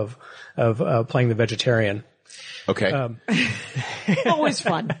idea of playing the vegetarian. Okay. Always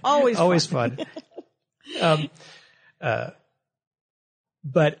fun. Always fun.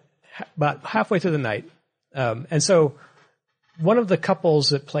 But about halfway through the night, and so one of the couples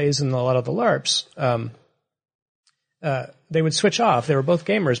that plays in a lot of the LARPs, they would switch off. They were both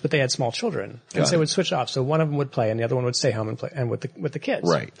gamers, but they had small children, and so they would switch off. So one of them would play, and the other one would stay home and play, and with the kids.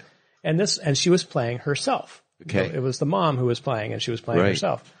 Right. And she was playing herself. Okay. It was the mom who was playing, and she was playing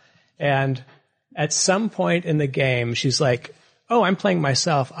herself. And at some point in the game, she's like, "Oh, I'm playing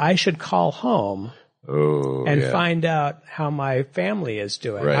myself. I should call home." And find out how my family is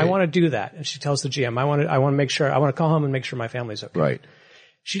doing. Right. I want to do that. And she tells the GM, I want to make sure, I want to call home and make sure my family's okay. Right.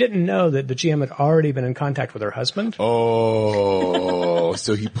 She didn't know that the GM had already been in contact with her husband. Oh,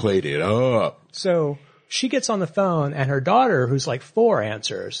 so he played it up. So she gets on the phone, and her daughter, who's like 4,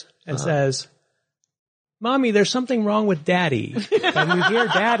 answers and says, "Mommy, there's something wrong with Daddy." And you hear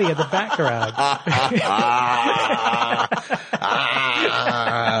Daddy in the background.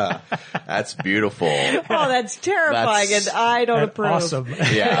 That's beautiful. Oh, that's terrifying, and I don't approve. Awesome.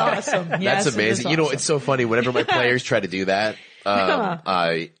 Yeah. Awesome. That's Yes, amazing. awesome. You know, it's so funny. Whenever my players try to do that,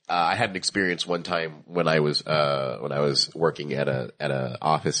 I had an experience one time when I was working at a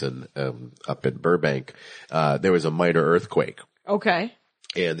office up in Burbank. There was a minor earthquake. Okay.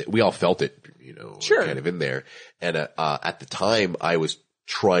 And we all felt it, you know, kind of in there. And, at the time I was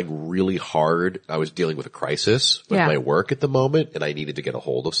trying really hard. I was dealing with a crisis with my work at the moment, and I needed to get a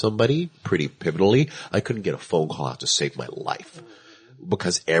hold of somebody pretty pivotally. I couldn't get a phone call out to save my life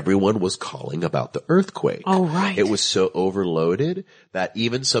because everyone was calling about the earthquake. Oh, right. It was so overloaded that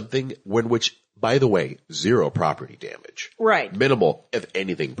even something which, by the way, 0 property damage. Right. Minimal, if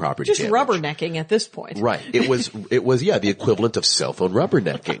anything, property damage. Just rubbernecking at this point. Right. It was the equivalent of cell phone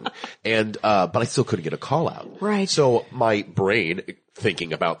rubbernecking. And, but I still couldn't get a call out. Right. So my brain,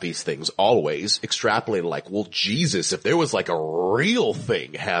 thinking about these things always, extrapolated like, well, Jesus, if there was like a real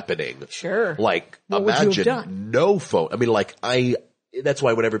thing happening. Sure. Like, what would you have done? imagine no phone. I mean, like, that's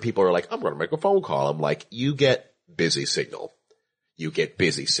why whenever people are like, I'm going to make a phone call, I'm like, you get busy signal.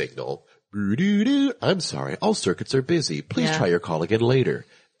 I'm sorry, all circuits are busy. Please try your call again later.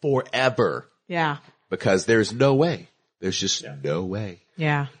 Forever. Yeah. because there's no way. There's just no way.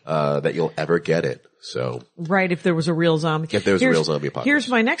 Yeah. That you'll ever get it. So. Right, if there was a real zombie. If there was a real zombie apocalypse. Here's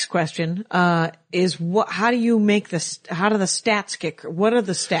my next question, is how do you make how do the stats get, what are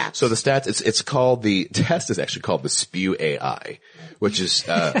the stats? So the stats, it's called, the test is actually called the SPEW AI, which is,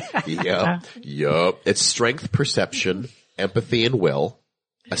 it's strength, perception, empathy, and will.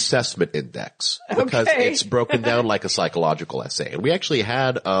 Assessment index, because it's broken down like a psychological essay. And we actually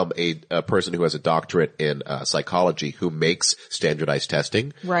had a person who has a doctorate in psychology who makes standardized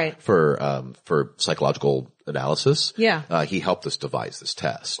testing for psychological analysis. Yeah. He helped us devise this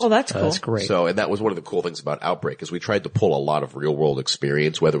test. Oh, that's cool. That's great. So, and that was one of the cool things about Outbreak, is we tried to pull a lot of real world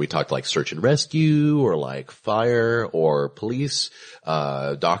experience, whether we talked like search and rescue or like fire or police,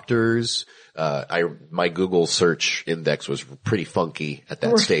 doctors. My Google search index was pretty funky at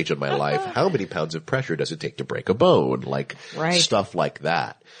that stage in my life. How many pounds of pressure does it take to break a bone? Like stuff like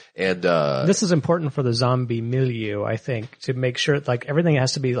that. And, this is important for the zombie milieu, I think, to make sure like everything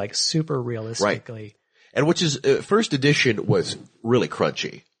has to be like super realistically. Right. And which is, first edition was really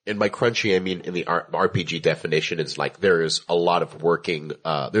crunchy. And by crunchy, I mean in the RPG definition, it's like there's a lot of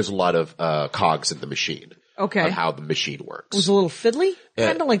there's a lot of, cogs in the machine. Okay. On how the machine works. It was a little fiddly?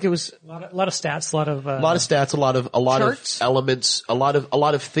 Kind of like it was. A lot of stats, a lot of stats, a lot charts? of elements, a lot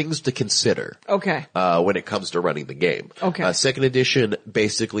of things to consider. Okay. When it comes to running the game. Okay. Second edition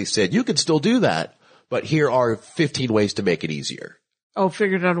basically said you can still do that, but here are 15 ways to make it easier. Oh,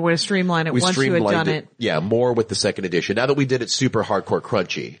 figured out a way to streamline it once you had done it. Yeah, more with the second edition. Now that we did it super hardcore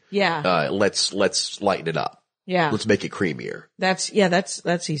crunchy. Yeah. Let's lighten it up. Yeah. Let's make it creamier. That's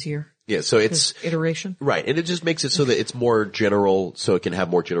easier. Yeah, so it's iteration. Right. And it just makes it so that it's more general, so it can have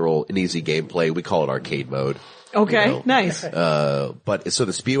more general and easy gameplay. We call it arcade mode. Okay. You know? Nice. But so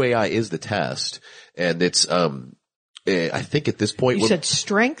the SPEW AI is the test, and it's, I think at this point, you said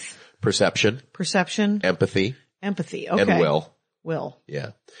strength, perception, empathy, okay. and will. Yeah.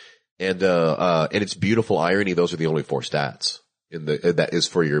 And it's beautiful irony. Those are the only 4 stats that is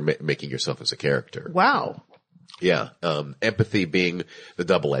for your making yourself as a character. Wow. Yeah. Empathy being the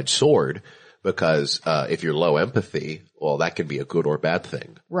double-edged sword, because, if you're low empathy, well, that can be a good or bad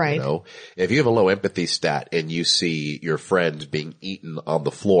thing. Right. You know, if you have a low empathy stat and you see your friend being eaten on the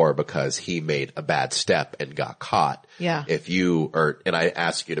floor because he made a bad step and got caught. Yeah. And I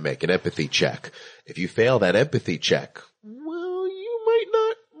ask you to make an empathy check. If you fail that empathy check, well, you might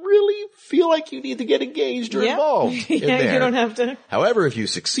not really feel like you need to get engaged or involved. Yeah, in there. You don't have to. However, if you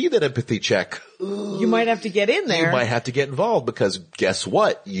succeed that empathy check, you might have to get in there. You might have to get involved, because guess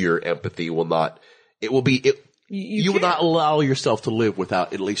what? Your empathy will not, you will not allow yourself to live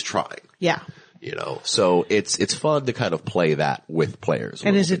without at least trying. Yeah. You know, so it's fun to kind of play that with players.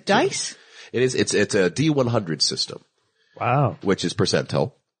 And is it dice? It is, it's a D100 system. Wow. Which is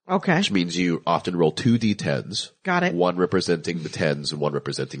percentile. Okay. Which means you often roll 2 D10s. Got it. One representing the 10s and one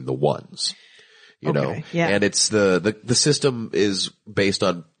representing the 1s. You know? Yeah. And it's the system is based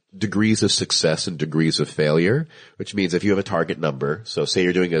on degrees of success and degrees of failure, which means if you have a target number, so say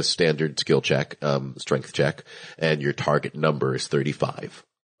you're doing a standard skill check, strength check, and your target number is 35.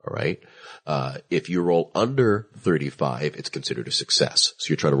 All right. If you roll under 35, it's considered a success.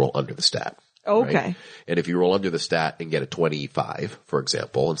 So you're trying to roll under the stat. Okay. Right? And if you roll under the stat and get a 25, for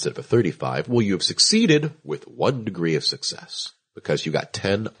example, instead of a 35, well, you have succeeded with 1 degree of success because you got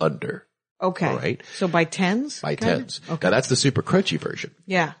 10 under. Okay. All right. So by tens? By tens. Okay. Now that's the super crunchy version.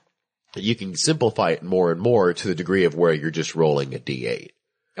 Yeah. You can simplify it more and more to the degree of where you're just rolling a D8.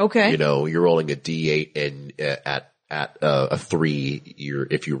 Okay. You know, you're rolling a D8 and at a 3,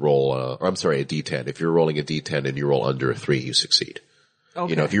 if you roll, or I'm sorry, a D10. If you're rolling a D10 and you roll under a 3, you succeed. Okay.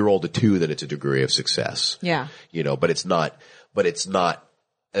 You know, if you rolled a 2, then it's a degree of success. Yeah. You know, but it's not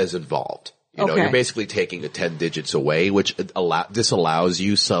as involved. You know, you're basically taking the 10 digits away, which disallows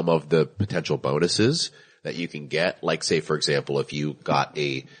you some of the potential bonuses that you can get. Like, say, for example, if you got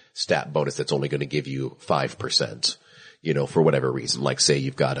a stat bonus that's only going to give you 5%, you know, for whatever reason. Like, say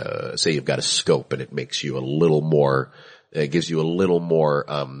you've got a scope and it makes you a little more, it gives you a little more,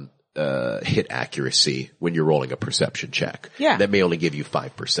 hit accuracy when you're rolling a perception check. Yeah. That may only give you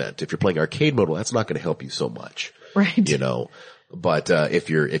 5%. If you're playing arcade mode, well, that's not going to help you so much. Right. You know, but, if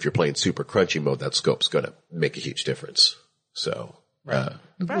you're playing super crunchy mode, that scope's going to make a huge difference. So,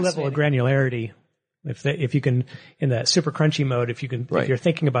 level of granularity. If you can, in that super crunchy mode, if you're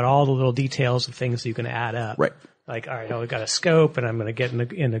thinking about all the little details of things you can add up. Right. Like, all right, I've got a scope and I'm going to get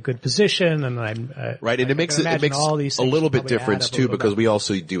in a good position and I'm, right. And it makes all these a little bit difference too, because we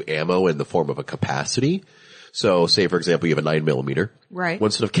also do ammo in the form of a capacity. So say, for example, you have a 9mm. Right. Well,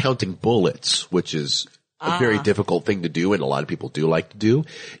 instead of counting bullets, which is a very difficult thing to do and a lot of people do like to do,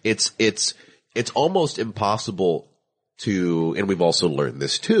 it's it's almost impossible to, and we've also learned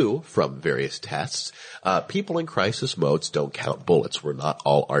this too from various tests, people in crisis modes don't count bullets. We're not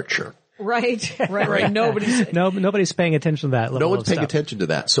all Archer. Right. Nobody's paying attention to that. No one's paying attention to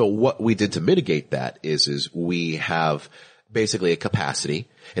that. So what we did to mitigate that is we have basically a capacity,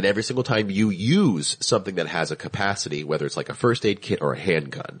 and every single time you use something that has a capacity, whether it's like a first aid kit or a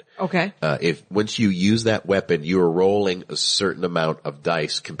handgun. Okay. If once you use that weapon, you are rolling a certain amount of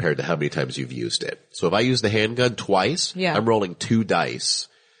dice compared to how many times you've used it. So if I use the handgun twice, I'm rolling 2 dice.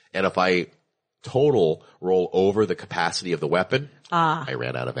 And if I total roll over the capacity of the weapon, I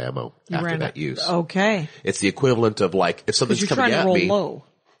ran out of ammo after that use. Okay. It's the equivalent of like, if something's coming at me, low.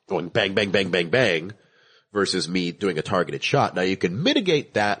 going bang, bang, bang, bang, bang, versus me doing a targeted shot. Now you can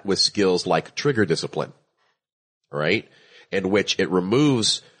mitigate that with skills like trigger discipline, right? In which it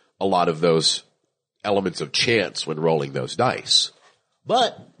removes a lot of those elements of chance when rolling those dice.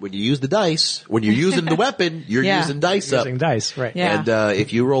 But when you use the dice, when you're using the weapon, you're using dice up. Using dice, right. Yeah. And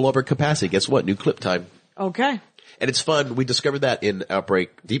if you roll over capacity, guess what? New clip time. Okay. And it's fun. We discovered that in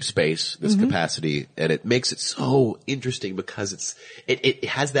Outbreak Deep Space, this capacity, and it makes it so interesting because it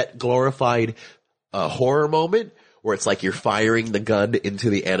has that glorified horror moment where it's like you're firing the gun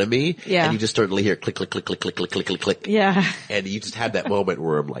into the enemy, and you just suddenly hear click, click, click, click, click, click, click, click, click. Yeah. And you just have that moment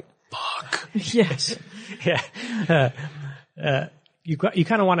where I'm like, fuck. Yes. You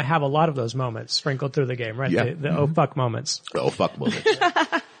kind of want to have a lot of those moments sprinkled through the game, right? Yeah. The oh fuck moments. The oh fuck moments.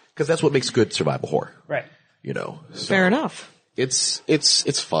 Because that's what makes good survival horror. Right. You know. So Fair enough. It's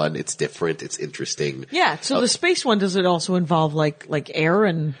fun. It's different. It's interesting. Yeah. So the space one, does it also involve like air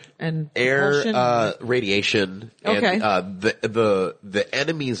and air, radiation? Okay. And, the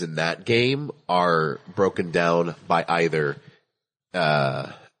enemies in that game are broken down by either,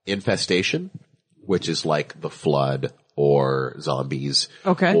 infestation, which is like the flood or zombies.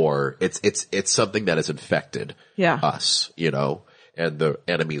 Okay. Or it's something that has infected us, you know, and the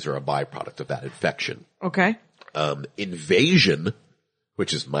enemies are a byproduct of that infection. Okay. Invasion,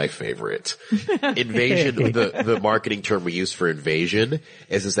 which is my favorite. Invasion, the marketing term we use for invasion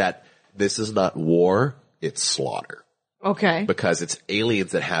is that this is not war, it's slaughter. Okay. Because it's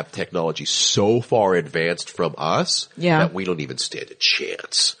aliens that have technology so far advanced from us that we don't even stand a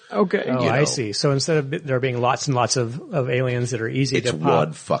chance. Okay. Oh, I see. So instead of there being lots and lots of aliens that are easy to pop. It's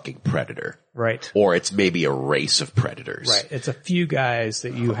one fucking predator. Right. Or it's maybe a race of predators. Right. It's a few guys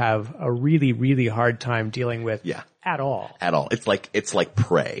that you have a really, really hard time dealing with. Yeah. At all. At all. It's like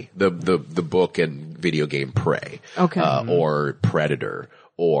Prey, the book and video game Prey. Okay. Or Predator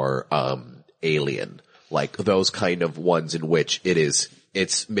or, Alien. Like those kind of ones in which it's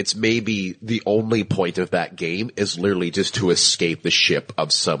maybe the only point of that game is literally just to escape the ship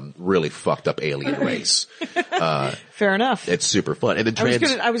of some really fucked up alien race. Fair enough. It's super fun. And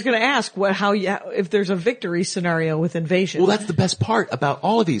then I was gonna ask if there's a victory scenario with invasion. Well, that's the best part about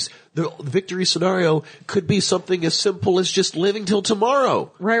all of these. The victory scenario could be something as simple as just living till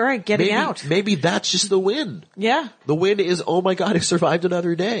tomorrow. Right. Getting out. Maybe that's just the win. Yeah. The win is, oh my God, I survived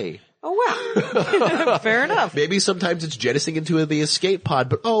another day. Oh wow. Fair enough. Maybe sometimes it's jettisoning into the escape pod,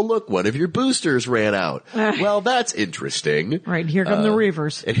 but oh look, one of your boosters ran out. Well, that's interesting. Right, here come the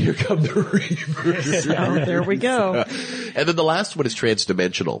Reavers. And here come the Reavers. So, there we go. And then the last one is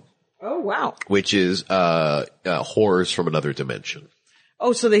transdimensional. Oh wow. Which is horrors from another dimension.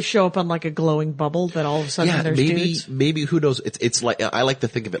 Oh, so they show up on like a glowing bubble that all of a sudden there's dudes? Maybe who knows? It's like, I like to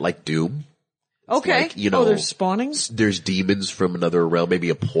think of it like Doom. Okay. Like, you know, there's spawning? There's demons from another realm. Maybe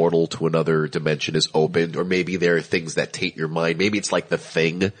a portal to another dimension is opened, or maybe there are things that taint your mind. Maybe it's like The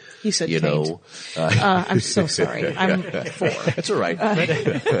Thing. He said you taint. Know. I'm so sorry. I'm 4. That's all right.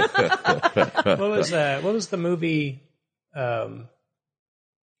 What was the movie? It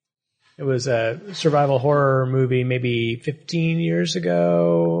was a survival horror movie maybe 15 years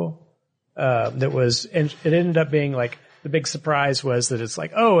ago. It ended up being like, the big surprise was that it's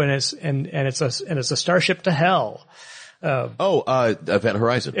like, it's a starship to hell. Event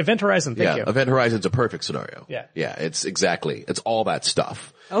Horizon. Event Horizon, thank you. Event Horizon's a perfect scenario. Yeah. Yeah, it's all that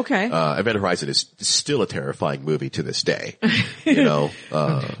stuff. Okay. Event Horizon is still a terrifying movie to this day. You know,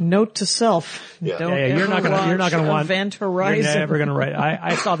 note to self. Yeah. You're not gonna want Event Horizon. You're never gonna write.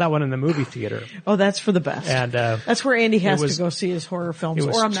 I saw that one in the movie theater. Oh, that's for the best. And, that's where Andy has to go see his horror films,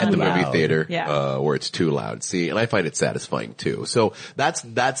 or I'm not at the allowed. movie theater, yeah. Where it's too loud. See, and I find it satisfying too. So that's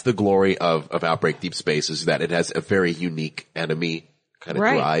the glory of Outbreak Deep Space, is that it has a very unique enemy kind of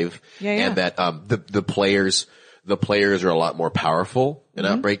drive. Yeah. And that, the players are a lot more powerful in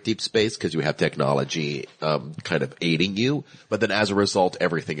Outbreak Deep Space because you have technology, kind of aiding you. But then as a result,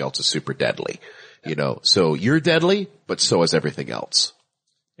 everything else is super deadly. You know, so you're deadly, but so is everything else.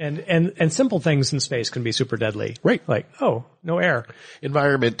 And simple things in space can be super deadly. Right. Like, oh, no air.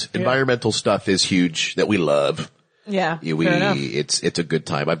 Environmental stuff is huge that we love. Yeah. Fair enough. It's a good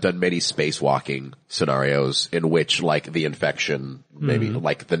time. I've done many spacewalking scenarios in which like the infection, maybe I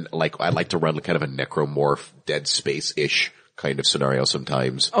like to run kind of a necromorph, dead space-ish kind of scenario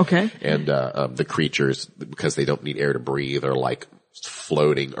sometimes. Okay. And, the creatures, because they don't need air to breathe, are like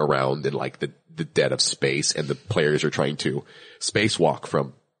floating around in like the dead of space, and the players are trying to spacewalk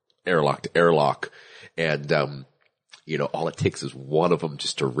from airlock to airlock. And, all it takes is one of them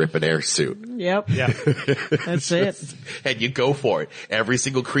just to rip an air suit. Yep. Yeah. That's it. And you go for it. Every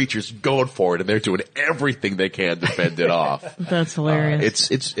single creature's going for it, and they're doing everything they can to fend it off. That's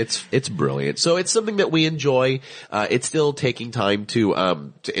hilarious. It's brilliant. So it's something that we enjoy. It's still taking time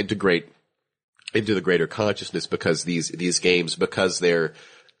to integrate into the greater consciousness, because these games, because the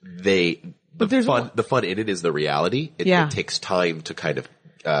fun in it is the reality. It takes time to kind of,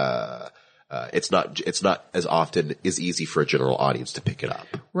 it's not as often as easy for a general audience to pick it up.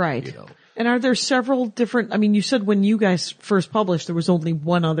 Right. And are there several different, you said when you guys first published, there was only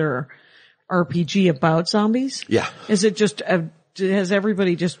one other RPG about zombies? Yeah. Is it just, has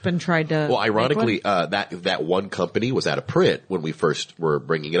everybody just been tried to? Well, ironically, that one company was out of print when we first were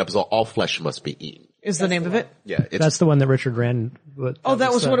bringing it up. It was All Flesh Must Be Eaten. Is the name of it? Yeah. That's the one that Richard ran.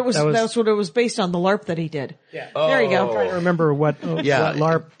 That was what it was. That's what it was based on, the LARP that he did. Yeah. There you go. I'm trying to remember what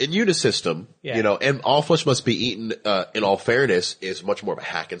LARP. In Unisystem, and All Flesh Must Be Eaten, in all fairness, is much more of a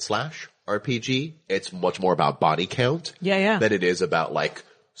hack and slash RPG. It's much more about body count. Yeah. Than it is about like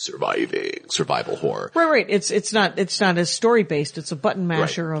survival horror. Right. It's not as story based. It's a button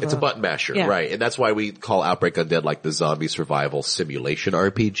masher. Right. It's a button masher, right? And that's why we call Outbreak Undead like the zombie survival simulation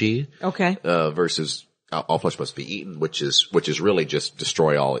RPG. Okay. Versus All Flesh Must Be Eaten, which is really just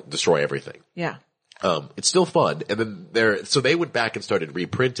destroy everything. Yeah. It's still fun. And then so they went back and started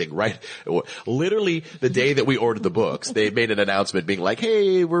reprinting, right? Literally the day that we ordered the books, they made an announcement being like,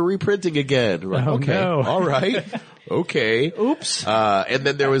 hey, we're reprinting again. Right, okay. No. All right. Okay. Oops. And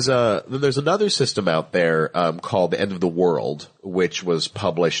then there's another system out there, called The End of the World, which was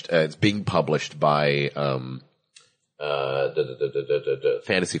published, it's being published by,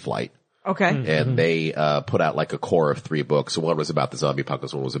 Fantasy Flight. Okay. And they put out like a core of 3 books. One was about the zombie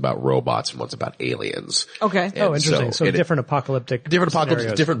apocalypse, one was about robots, and one's about aliens. Okay. And interesting. So different apocalyptic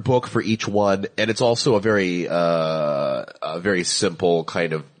scenarios. Different book for each one, and it's also a very simple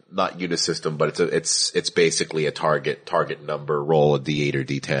kind of, not unisystem, but it's basically a target number, roll a D8 or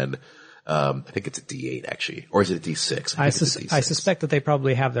D10. I think it's a D8 actually, or is it a D6? I suspect that they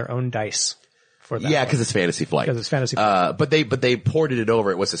probably have their own dice. Yeah, because it's Fantasy Flight. But they ported it over.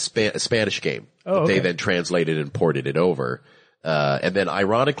 It was a Spanish game. They then translated and ported it over. And then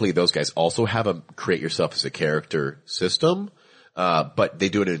ironically, those guys also have a create yourself as a character system. But they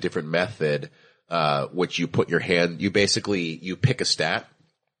do it in a different method, which you put your hand, you pick a stat.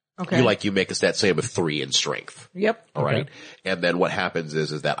 Okay. You make a stat, say I'm a 3 in strength. Yep. All right. And then what happens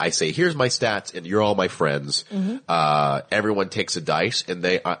is that I say, here's my stats and you're all my friends. Mm-hmm. Everyone takes a dice and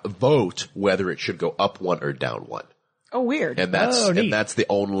they vote whether it should go up 1 or down 1. Oh, weird. And that's the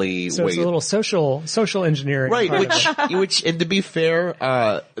only way. So it's a little social engineering. Right. Which, and to be fair,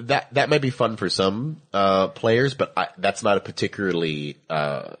 that might be fun for some, players, but that's not a particularly,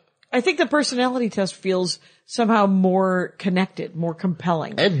 I think the personality test feels somehow more connected, more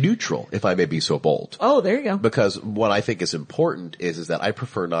compelling. And neutral, if I may be so bold. Oh, there you go. Because what I think is important is that I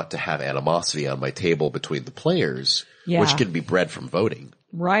prefer not to have animosity on my table between the players, which can be bred from voting.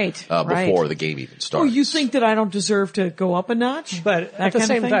 Right. Before the game even starts. Oh, you think that I don't deserve to go up a notch? But at the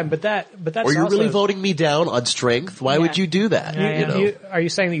same time, but that's or you're really voting me down on strength? Why would you do that? Are you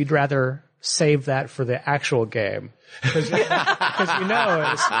saying that you'd rather save that for the actual game? Because in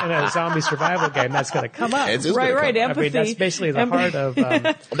a zombie survival game, that's going to come up. Right. Empathy. That's basically the heart of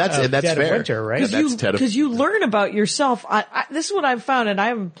that's Dead fair. Of Winter, right? Because you learn about yourself. This is what I've found, and I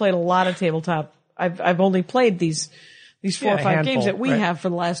haven't played a lot of tabletop. I've only played these 4 or 5 games that we have for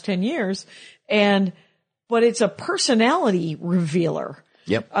the last 10 years, but it's a personality revealer.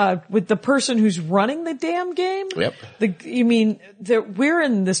 Yep. With the person who's running the damn game. Yep. We're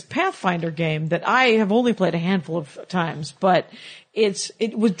in this Pathfinder game that I have only played a handful of times, but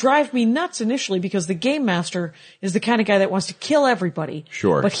it would drive me nuts initially because the game master is the kind of guy that wants to kill everybody.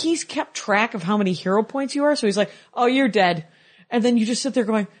 Sure. But he's kept track of how many hero points you are, so he's like, oh, you're dead. And then you just sit there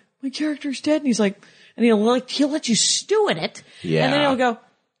going, my character's dead, and he's like, and he'll let you stew in it. Yeah. And then he'll go, do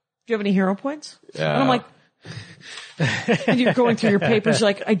you have any hero points? Yeah. And I'm like, And you're going through your papers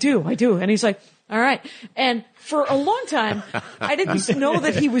like, I do. And he's like, all right. And for a long time, I didn't know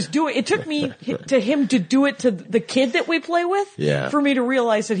that he was doing, it took me to him to do it to the kid that we play with for me to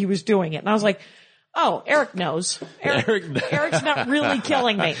realize that he was doing it. And I was like, oh, Eric knows. Eric's not really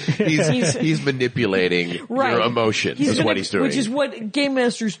killing me. He's manipulating your emotions is what he's doing. Which is what game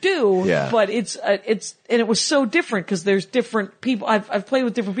masters do. Yeah. But and it was so different because there's different people. I've played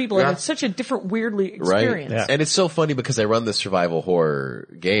with different people and it's such a different weirdly experience. Right. Yeah. And it's so funny because I run the survival horror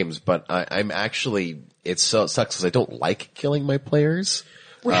games, but I'm actually, it sucks because I don't like killing my players.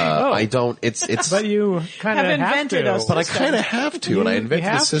 I don't, it's, but you kind of invented us. But I kind of have to, and I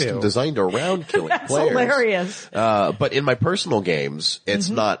invented a system designed around killing players. Hilarious. But in my personal games, it's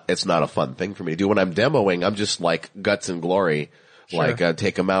not a fun thing for me to do. When I'm demoing, I'm just like guts and glory. Sure. Like,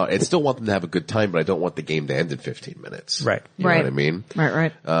 take them out. I still want them to have a good time, but I don't want the game to end in 15 minutes. Right. You know what I mean?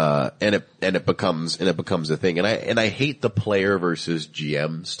 Right. And it becomes a thing. And I hate the player versus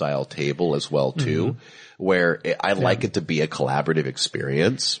GM style table as well too. Where I like it to be a collaborative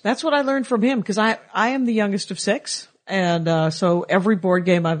experience. That's what I learned from him because I am the youngest of 6. And, so every board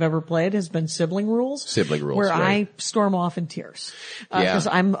game I've ever played has been sibling rules. Where I storm off in tears. Cause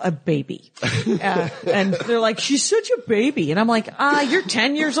I'm a baby. And they're like, she's such a baby. And I'm like, you're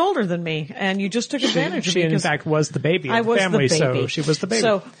 10 years older than me. And you just took advantage of me. She in fact was the baby of the family. So she was the baby.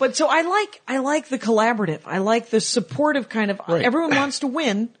 So I like the collaborative. I like the supportive kind of, everyone wants to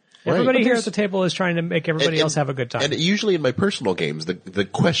win. Everybody here at the table is trying to make everybody else have a good time. And usually in my personal games, the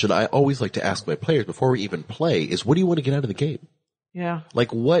question I always like to ask my players before we even play is, what do you want to get out of the game? Yeah.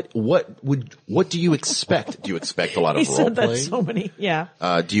 Like what do you expect? Do you expect a lot of role playing? He said that so many,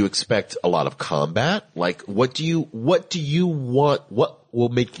 yeah. Do you expect a lot of combat? Like what do you want? What will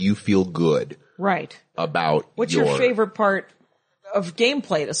make you feel good? Right. About what's your favorite part of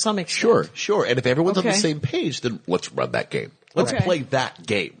gameplay to some extent? Sure. And if everyone's on the same page, then let's run that game. Let's play that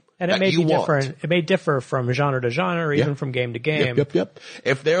game. And it may be different. It may differ from genre to genre or even from game to game. Yep.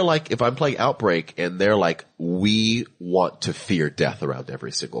 If I'm playing Outbreak and they're like, we want to fear death around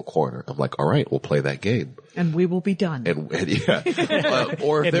every single corner, I'm like, all right, we'll play that game. And we will be done.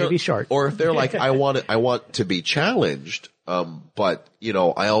 Or if it may be short. Or if they're like, I want to be challenged, but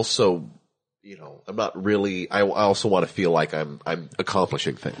I also, I'm not really, I also want to feel like I'm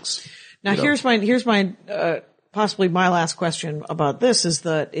accomplishing things. Now here's my possibly my last question about this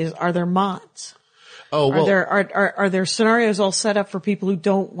are there mods? Oh, well. Are there scenarios all set up for people who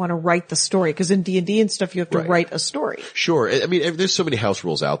don't want to write the story? Cause in D&D and stuff, you have to write a story. Sure. I mean, there's so many house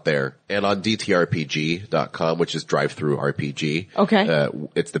rules out there. And on DTRPG.com, which is drive-through RPG. Okay.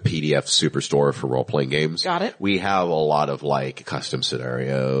 It's the PDF superstore for role-playing games. Got it. We have a lot of custom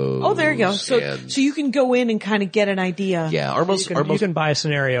scenarios. Oh, there you go. So you can go in and kind of get an idea. Yeah. You can buy a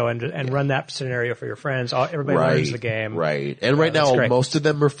scenario and run that scenario for your friends. Everybody learns the game. Right. And right now, most of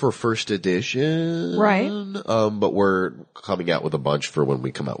them are for first edition. Right. But we're coming out with a bunch for when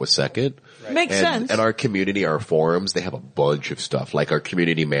we come out with second. Right. Makes sense. And our community, our forums, they have a bunch of stuff. Like our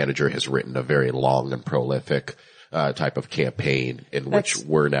community manager has written a very long and prolific type of campaign in which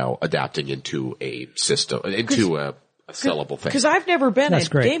we're now adapting into a system, into a sellable thing. Because I've never been a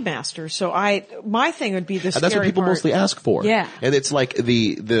game master, so my thing would be the scary And that's what people mostly ask for. Yeah. And it's like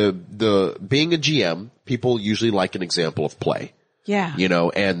the being a GM, people usually like an example of play. Yeah.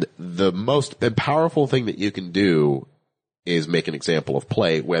 And the most powerful thing that you can do is make an example of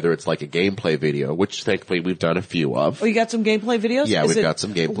play, whether it's like a gameplay video, which thankfully we've done a few of. Oh, you got some gameplay videos? Yeah, we've got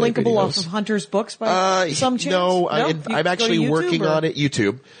some gameplay videos. Linkable off of Hunter's books by some chance? No, I'm actually working on it,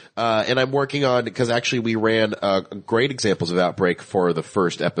 YouTube. And I'm working on, because actually we ran, great examples of Outbreak for the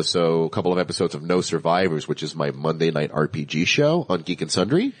first couple of episodes of No Survivors, which is my Monday night RPG show on Geek and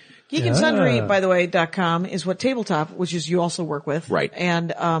Sundry. Geek and Sundry, by the way, .com is what Tabletop, which is you also work with. Right.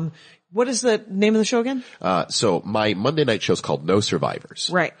 And, what is the name of the show again? So my Monday night show is called No Survivors.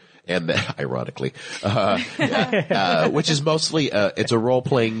 Right. And ironically, which is mostly, it's a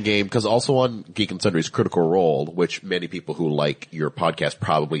role-playing game, because also on Geek and Sundry's Critical Role, which many people who like your podcast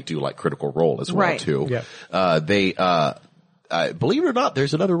probably do like Critical Role as well, too. Yeah. Believe it or not,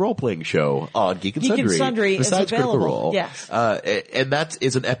 there's another role-playing show on Geek and Sundry. Geek and Sundry besides is available. Critical Role. Yes. And that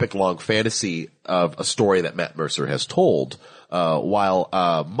is an epic long fantasy of a story that Matt Mercer has told. While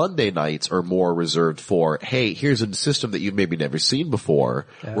Monday nights are more reserved for, hey, here's a system that you've maybe never seen before.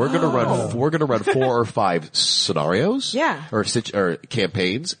 We're gonna run 4 or 5 scenarios. Yeah. Or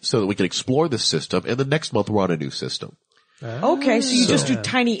campaigns so that we can explore this system, and the next month we're on a new system. Okay, so you just do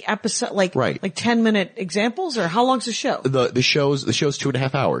tiny episode, like 10-minute examples, or how long's the show? The show's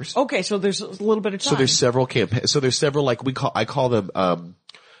 2.5 hours. Okay, so there's a little bit of time. So there's several campaigns. So there's several, I call them,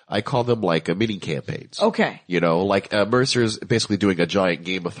 I call them like mini campaigns. Okay. You know, like Mercer's basically doing a giant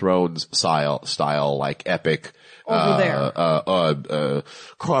Game of Thrones style like epic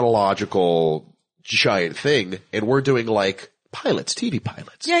chronological giant thing, and we're doing like pilots, TV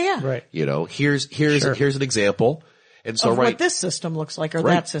pilots. Yeah. Right. You know, here's an example. And so of what this system looks like, or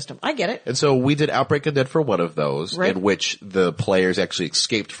that system. I get it. And so we did Outbreak Undead for one of those, in which the players actually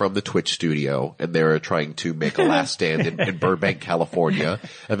escaped from the Twitch studio, and they were trying to make a last stand in Burbank, California,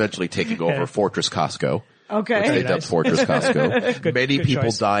 eventually taking over Fortress Costco. Okay. Which they dubbed Fortress Costco. Many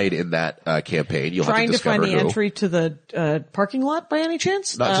people died in that campaign. You'll trying have to find the who. entry to the parking lot by any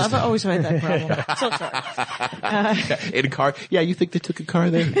chance? I've always had that problem. So sorry. In a car? Yeah, you think they took a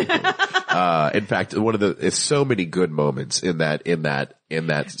car there? In fact, there's so many good moments in that.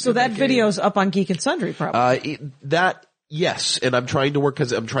 So that video's up on Geek and Sundry, probably. Yes, and I'm trying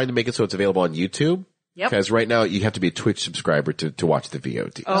to make it so it's available on YouTube. Yep. Because right now you have to be a Twitch subscriber to watch the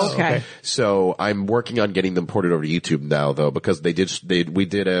VOD. Okay. So I'm working on getting them ported over to YouTube now, though, because we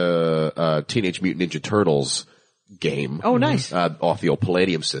did a Teenage Mutant Ninja Turtles game. Oh, nice. Off the old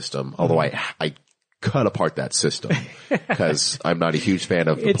Palladium system. Although I cut apart that system because I'm not a huge fan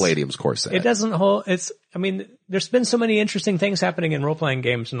of the Palladium's core set. It doesn't hold. There's been so many interesting things happening in role-playing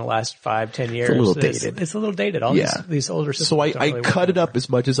games in the last 5-10 years. It's a little dated. It's a little dated. All these older systems. So I cut it up as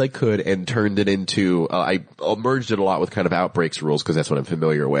much as I could and turned it into, I merged it a lot with kind of Outbreaks rules because that's what I'm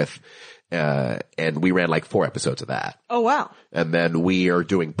familiar with. And we ran like 4 episodes of that. Oh, wow. And then we are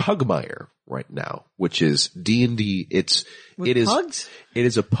doing Pugmire right now, which is D&D. It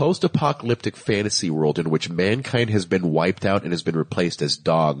is a post-apocalyptic fantasy world in which mankind has been wiped out and has been replaced as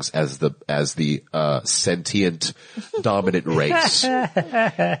dogs as the sentient dominant race.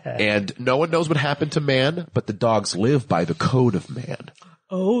 And no one knows what happened to man, but the dogs live by the code of man.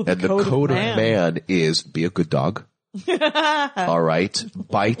 Oh, the code of man is be a good dog. All right.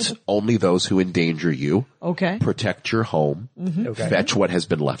 Bite only those who endanger you. Okay. Protect your home. Mm-hmm. Okay. Fetch what has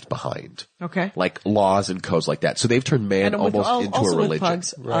been left behind. Okay. Like laws and codes like that. So they've turned man almost into a religion. With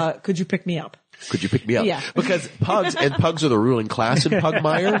pugs, could you pick me up? Could you pick me up? Yeah. Because pugs are the ruling class in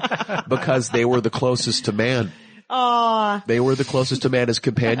Pugmire because they were the closest to man. They were the closest to man as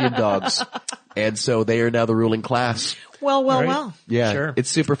companion dogs. And so they are now the ruling class. Well. Yeah. Sure. It's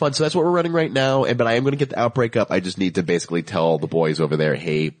super fun. So that's what we're running right now. But I am going to get the Outbreak up. I just need to basically tell the boys over there,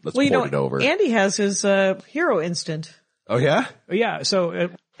 hey, let's port it over. Andy has his hero instant. Oh, yeah? Yeah. So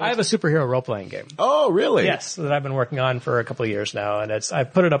I have a superhero role-playing game. Oh, really? Yes, that I've been working on for a couple of years now, and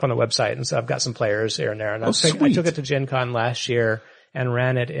I've put it up on the website, and so I've got some players here and there. And I took it to Gen Con last year and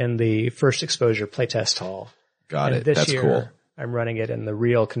ran it in the First Exposure playtest hall. Got it. This That's year, cool. I'm running it in the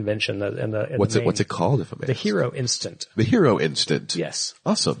real convention. What's it called? If I'm the Hero Instant. The Hero Instant. Yes.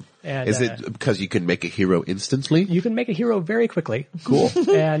 Awesome. And, is it because you can make a hero instantly? You can make a hero very quickly. Cool.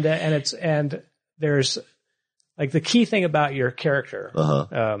 and there's like the key thing about your character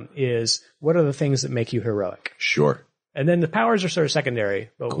is what are the things that make you heroic? Sure. And then the powers are sort of secondary,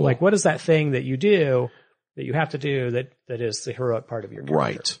 but like what is that thing that you do that you have to do that is the heroic part of your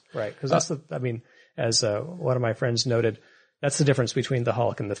character? Right. Because that's as one of my friends noted, that's the difference between the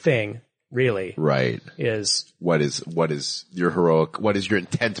Hulk and the Thing, really. Right. Is what is your heroic, what is your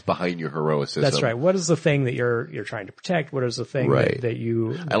intent behind your heroicism? That's right. What is the thing that you're trying to protect? What is the thing that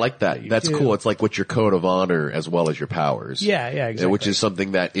you I like that. That's cool. It's like what's your code of honor as well as your powers. Yeah, exactly. Which is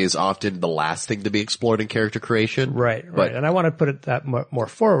something that is often the last thing to be explored in character creation. Right. And I want to put it that more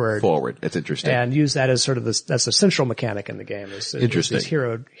forward. That's interesting. And use that as sort of that's the central mechanic in the game is interesting. These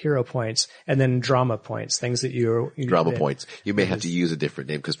hero points and then drama points, things that you drama points. You may have to use a different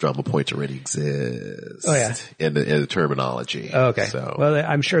name because drama points already exist. Oh yeah. In the terminology. Okay. So well,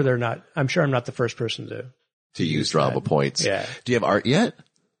 I'm sure I'm not the first person to use drama points. Yeah. Do you have art yet?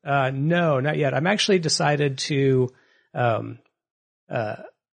 No, not yet. I'm actually decided to, there's a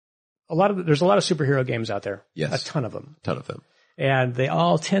lot of superhero games out there. Yes. A ton of them. And they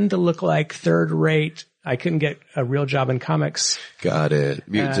all tend to look like third rate. I couldn't get a real job in comics. Got it.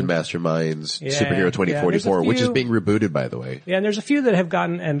 Mutants and Masterminds, Superhero 2044, which is being rebooted, by the way. Yeah, and there's a few that have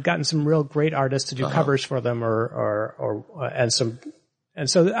gotten some real great artists to do covers for them and so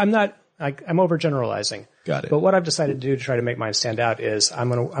I'm overgeneralizing. Got it. But what I've decided to do to try to make mine stand out is I'm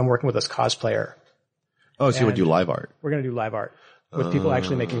working with this cosplayer. Oh, so you would do live art? We're going to do live art with people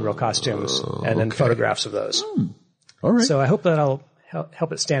actually making real costumes and then photographs of those. All right. So I hope that'll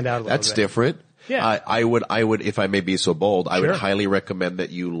help it stand out a little bit. That's different. Yeah. I would, if I may be so bold, I would highly recommend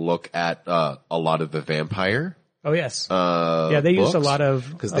that you look at, a lot of the vampire Oh yes. Yeah, they used a lot of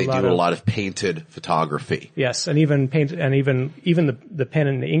because they do a lot of painted photography. Yes, and even the pen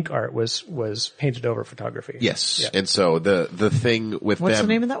and the ink art was painted over photography. Yes, yeah. And so the thing with what's them,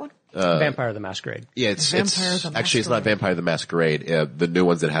 the name of that one? Vampire the Masquerade. Yeah, it's actually it's not Vampire the Masquerade. The new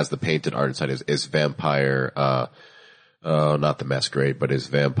ones that has the painted art inside is Vampire. Not the Masquerade, but is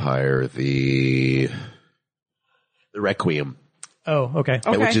Vampire the Requiem. Oh, okay.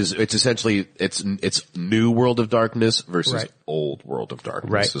 Which is, it's essentially, it's New World of Darkness versus Old World of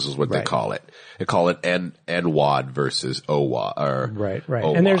Darkness. Right. This is what they call it. They call it NWAD versus OWAD, or Right.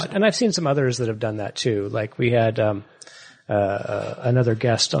 OWAD. And I've seen some others that have done that too. Like we had, another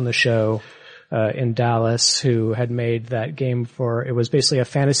guest on the show, in Dallas who had made that game it was basically a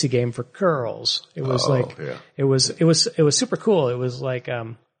fantasy game for girls. It was it was super cool. It was like,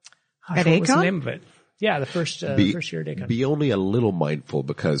 what was the name of it? Yeah, the first year at Daycon. Be only a little mindful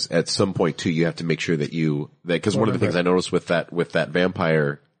because at some point too, you have to make sure that because one of the things I noticed with that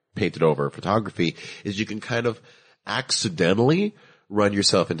vampire painted over photography is you can kind of accidentally run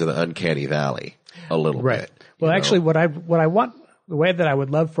yourself into the uncanny valley a little bit. Well, actually what I want, the way that I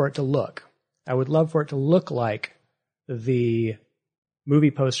would love for it to look, I would love for it to look like the movie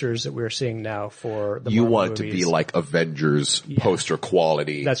posters that we're seeing now for the Marvel want movies. To be like Avengers poster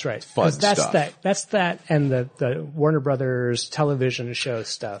quality. That's right. Fun that's stuff. That's that and the Warner Brothers television show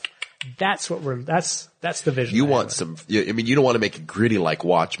stuff. That's the vision. You want you don't want to make it gritty like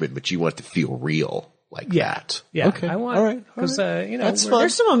Watchmen, but you want it to feel real. Like that. Yeah. Okay. I want, all right. Cause, that's fun.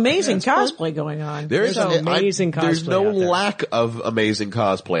 There's some amazing cosplay going on. There's amazing cosplay. There's no lack of amazing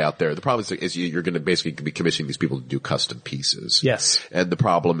cosplay out there. The problem is you're going to basically be commissioning these people to do custom pieces. Yes. And the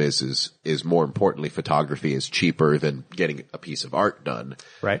problem is more importantly, photography is cheaper than getting a piece of art done.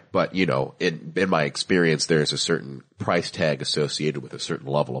 Right. But in my experience, there's a certain price tag associated with a certain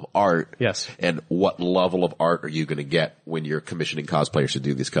level of art. Yes. And what level of art are you going to get when you're commissioning cosplayers to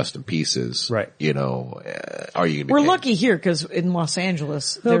do these custom pieces? Right. Are you? We're lucky here because in Los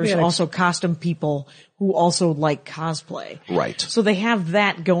Angeles, there's also costume people who also like cosplay. Right. So they have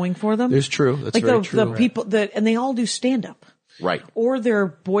that going for them. There's true. That's very true. The people and they all do stand up. Right. Or their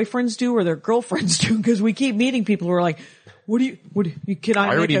boyfriends do or their girlfriends do because we keep meeting people who are like, can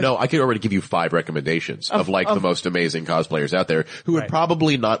I already know. I could already give you 5 recommendations of the most amazing cosplayers out there who would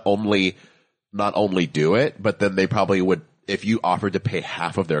probably not only do it, but then they probably would, if you offered to pay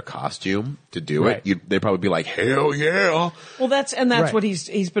half of their costume to do it, they'd probably be like, hell yeah. Well, that's what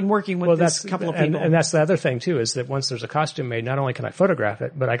he's been working with this couple of people. And that's the other thing too, is that once there's a costume made, not only can I photograph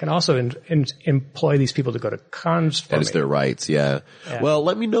it, but I can also employ these people to go to cons for me. That is their rights, yeah. Well,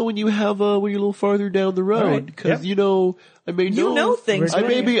 let me know when you're a little farther down the road, because I may know things. I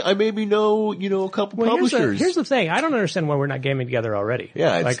maybe know a couple publishers. Here's the thing. I don't understand why we're not gaming together already.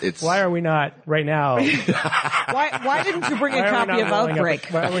 Yeah, it's why are we not right now? Why didn't you bring a copy of Outbreak?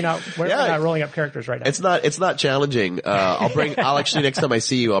 Why are we not rolling up characters right now? It's not challenging. I'll actually next time I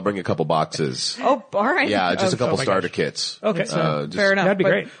see you, I'll bring a couple boxes. Oh, all right. Yeah, just a couple starter kits. Okay. Fair enough. That'd be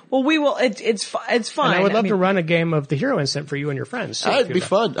great. Well, we will, it's fine. And I would love to run a game of the Hero Instant for you and your friends. That'd be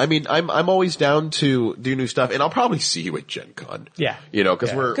fun. I mean, I'm always down to do new stuff, and I'll probably see you at Gen Con. Yeah.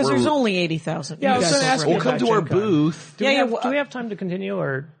 Because because there's only 80,000. Yeah, I was going to ask you we'll come to our booth. Do we have time to continue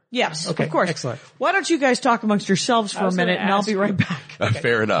or? Yes, okay, of course. Excellent. Why don't you guys talk amongst yourselves for a minute and I'll be right back. Okay.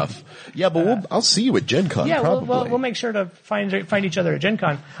 Fair enough. Yeah, but I'll see you at Gen Con. Yeah, probably. we'll make sure to find each other at Gen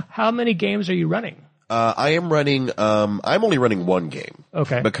Con. How many games are you running? I am running, I'm only running one game.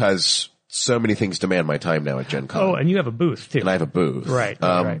 Okay. Because so many things demand my time now at Gen Con. Oh, and you have a booth too. And I have a booth. Right.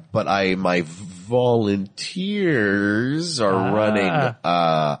 But my volunteers are running,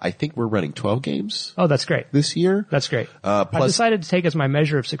 I think we're running 12 games. Oh, that's great. This year. That's great. I've decided to take as my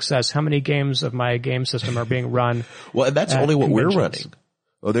measure of success how many games of my game system are being run. Well, and that's only what we're running.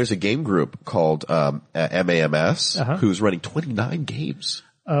 Oh, there's a game group called, MAMS who's running 29 games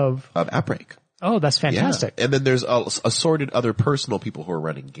of Outbreak. Oh, that's fantastic. Yeah. And then there's assorted other personal people who are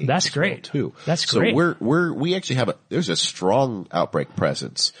running games. That's great. Too. That's great. So we actually have there's a strong Outbreak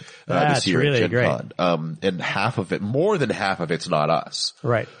presence, this year really at Gen Con. And more than half of it's not us.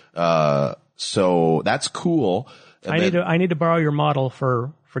 Right. So that's cool. And I need to borrow your model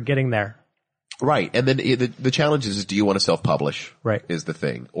for getting there. Right. And then the challenge is do you want to self-publish? Right. Is the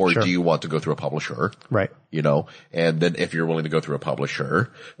thing. Or do you want to go through a publisher? Right. And then if you're willing to go through a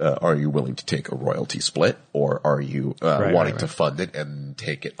publisher, are you willing to take a royalty split or are you, wanting to fund it and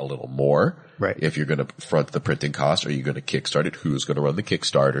take it a little more? Right. If you're going to front the printing cost, are you going to kickstart it? Who's going to run the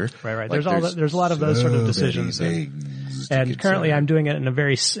Kickstarter? Right. There's a lot of those sort of decisions. And currently I'm doing it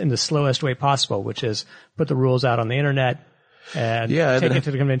in the slowest way possible, which is put the rules out on the internet. and take it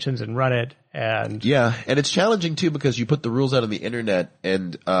to the conventions and run it. And and it's challenging too because you put the rules out on the internet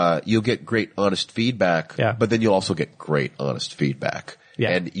and you'll get great honest feedback, but then you'll also get great honest feedback.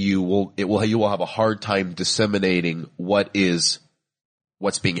 Yeah. And you will have a hard time disseminating what's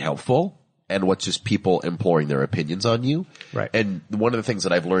being helpful and what's just people imploring their opinions on you. Right. And one of the things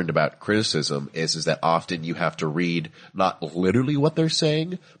that I've learned about criticism is that often you have to read not literally what they're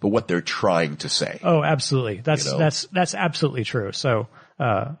saying, but what they're trying to say. Oh, absolutely. That's absolutely true. So,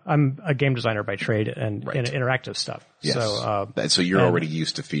 I'm a game designer by trade and in interactive stuff. Yes. So you're already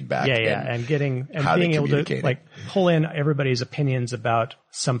used to feedback. And being able to like pull in everybody's opinions about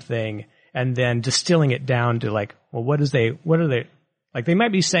something and then distilling it down to like, well, what are they, like they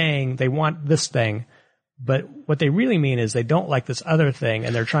might be saying they want this thing, but what they really mean is they don't like this other thing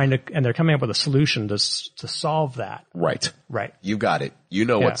and they're coming up with a solution to solve that. Right. Right. You got it. You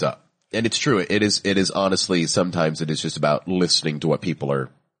know what's up. And it's true. It is honestly, sometimes it is just about listening to what people are,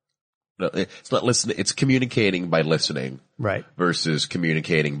 it's not listening, it's communicating by listening. Right. Versus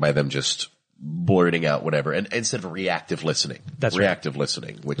communicating by them just blurting out whatever. And instead of reactive listening. That's reactive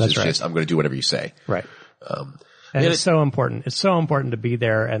listening, which is just, I'm going to do whatever you say. Right. And it's so important. It's so important to be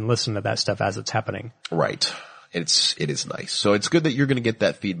there and listen to that stuff as it's happening. Right. It is nice. So it's good that you're going to get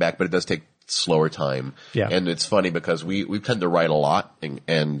that feedback, but it does take slower time. Yeah. And it's funny because we tend to write a lot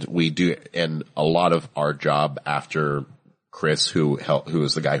and a lot of our job after Chris, who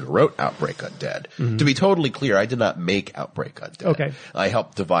is the guy who wrote Outbreak Undead. Mm-hmm. To be totally clear, I did not make Outbreak Undead. Okay. I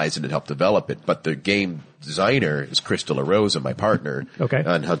helped devise it and helped develop it, but the game designer is Chris De La Rosa, my partner. Okay.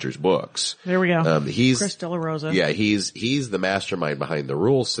 On Hunter's Books. There we go. He's Chris De La Rosa. Yeah, he's the mastermind behind the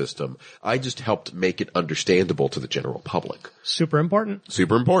rules system. I just helped make it understandable to the general public. Super important.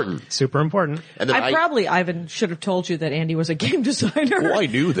 Super important. Super important. And then Ivan should have told you that Andy was a game designer. Well, I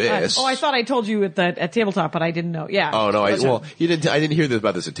knew this. I thought I told you at Tabletop, but I didn't know. Yeah. Oh no, you didn't. I didn't hear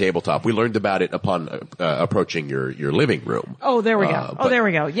about this at Tabletop. We learned about it upon approaching your living room. Oh, there we go. There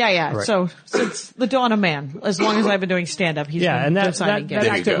we go. Yeah. Right. So since the dawn of man, as long as I've been doing stand up, he's been designing games.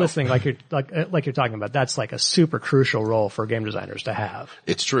 That active listening, like you're talking about, that's like a super crucial role for game designers to have.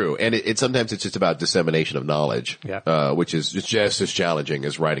 It's true, and sometimes it's just about dissemination of knowledge, which is just as challenging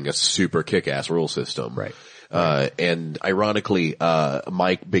as writing a super kick-ass rule system. Right. And ironically,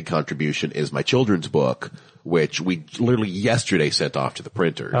 my big contribution is my children's book, which we literally yesterday sent off to the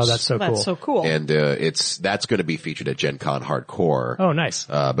printers. Oh, that's so cool. That's so cool. And that's going to be featured at Gen Con Hardcore. Oh, nice.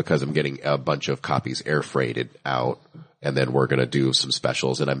 Because I'm getting a bunch of copies air freighted out. And then we're going to do some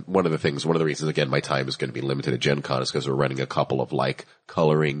specials. And one of the reasons, again, my time is going to be limited at Gen Con is because we're running a couple of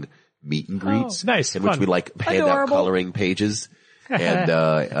coloring meet and greets. Oh, nice. In which we hand out coloring pages. And,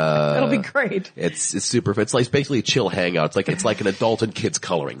 it'll be great. It's super, it's like basically a chill hangout. It's like an adult and kids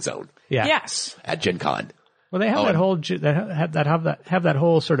coloring zone. Yeah. Yes. At Gen Con. Well, they have have that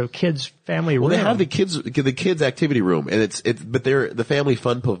whole sort of kids family room. Well, they have the kids activity room, and but the family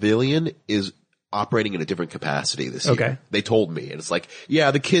fun pavilion is operating in a different capacity this year. Okay. They told me, and it's like,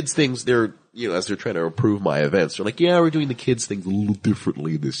 the kids things, they're, as they're trying to approve my events, they're like, we're doing the kids things a little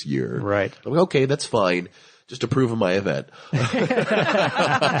differently this year. Right. I'm like, okay, that's fine. Just approve of my event.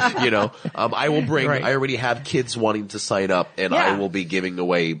 I will bring, I already have kids wanting to sign up, and I will be giving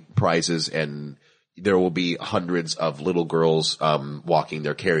away prizes, and there will be hundreds of little girls walking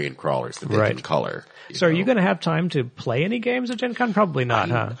their carrion crawlers that they can color. So are you going to have time to play any games at Gen Con? Probably not,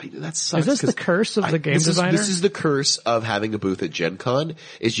 huh? That sucks. Is this the curse of the game designer? This is the curse of having a booth at Gen Con,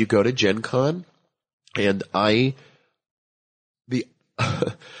 is you go to Gen Con, and I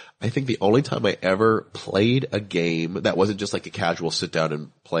think the only time I ever played a game that wasn't just like a casual sit down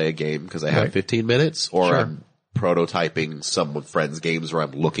and play a game because I have 15 minutes or I'm prototyping some friends' games or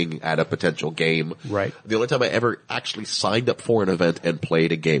I'm looking at a potential game. Right. The only time I ever actually signed up for an event and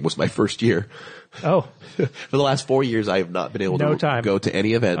played a game was my first year. Oh. For the last 4 years, I have not been able to go to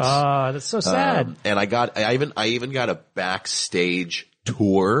any events. That's so sad. And I even got a backstage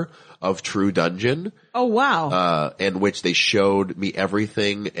tour of True Dungeon. Oh, wow. In which they showed me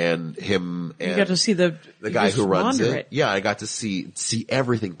everything and him and you got to see the guy who runs it. Yeah, I got to see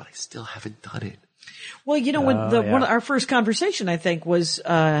everything, but I still haven't done it. Well, when one of our first conversation, I think, was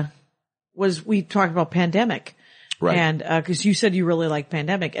we talked about Pandemic. Right. And, cause you said you really like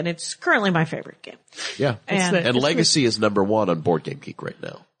Pandemic, and it's currently my favorite game. Yeah. And Legacy is number 1 on Board Game Geek right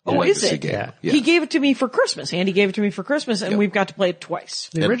now. Oh, is it? Yeah. He gave it to me for Christmas. Andy gave it to me for Christmas, and we've got to play it twice.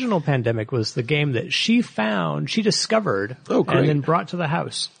 The original Pandemic was the game that she discovered, and then brought to the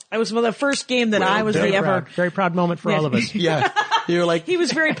house. It was the first game that I was very proud moment for all of us. Yeah. You're like, he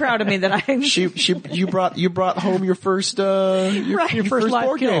was very proud of me that you brought home your first, your first live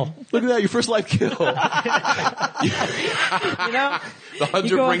board kill. game. Look at that, your first live kill. The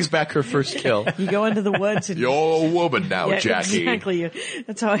hunter brings back her first kill. You go into the woods and you're a woman now, Jackie. Exactly.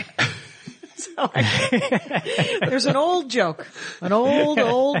 That's how there's an old joke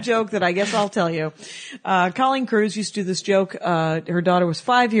that I guess I'll tell you. Colleen Cruz used to do this joke. Her daughter was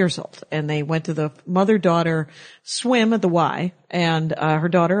 5 years old and they went to the mother-daughter swim at the Y, and her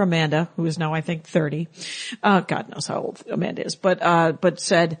daughter Amanda, who is now I think 30, God knows how old Amanda is, but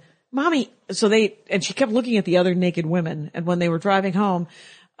said, "Mommy," and she kept looking at the other naked women, and when they were driving home,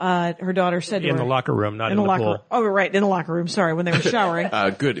 her daughter said to her, in the locker room, not in the locker pool. room. Oh, right, in the locker room. Sorry, when they were showering.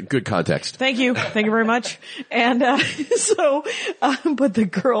 Good context. Thank you very much. And but the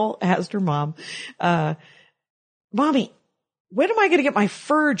girl asked her mom, "Mommy, when am I going to get my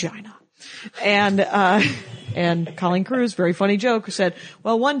furgina?" And Colleen Cruz, very funny joke, said,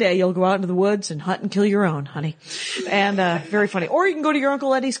 "Well, one day you'll go out into the woods and hunt and kill your own, honey." And very funny. Or you can go to your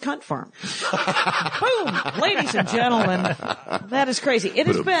Uncle Eddie's cunt farm. Boom! Ladies and gentlemen, that is crazy. It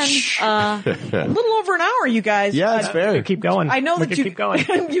has been a little over an hour, you guys. Yeah, it's fair. Keep going. I know that keep going.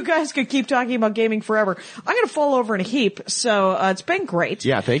 you guys could keep talking about gaming forever. I'm going to fall over in a heap, so it's been great.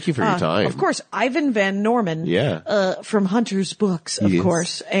 Yeah, thank you for your time. Of course, Ivan Van Norman from Hunter's Books, of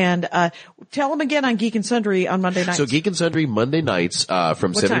course. And tell them again on Geek and Sundry on Monday nights. So Geek and Sundry Monday nights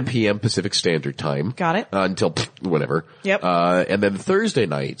from 7 p.m. Pacific Standard Time. Got it. Until whenever. Yep. And then Thursday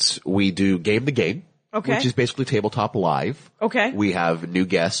nights we do Game the Game. Okay. Which is basically tabletop live. Okay. We have new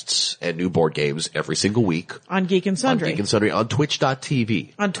guests and new board games every single week. On Geek and Sundry. On Geek and Sundry on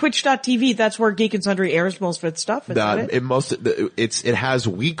Twitch.tv. On Twitch.tv, that's where Geek and Sundry airs most of its stuff, is that it? It has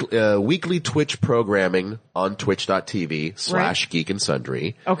weekly Twitch programming on Twitch.tv / Geek and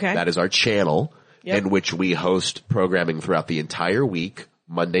Sundry. Okay. That is our channel in which we host programming throughout the entire week.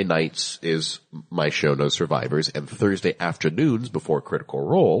 Monday nights is my show, No Survivors, and Thursday afternoons before Critical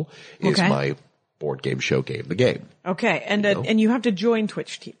Role is my board game show, Game the Game. Okay, and you have to join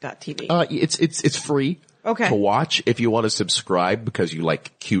Twitch.tv. It's free. Okay. To watch if you want to subscribe because you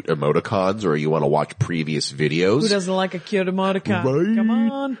like cute emoticons or you want to watch previous videos. Who doesn't like a cute emoticon? Right. Come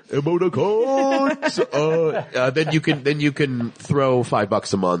on. Emoticons. Then you can throw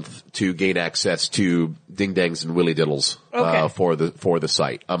 $5 a month to gain access to Ding Dangs and Willy Diddles for the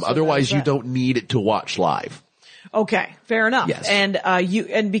site. Otherwise you don't need it to watch live. Okay, fair enough. Yes.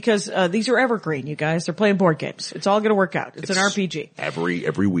 And because these are evergreen, you guys, they're playing board games. It's all going to work out. It's an RPG.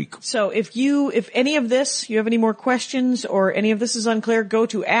 Every week. So if any of this, you have any more questions or any of this is unclear, go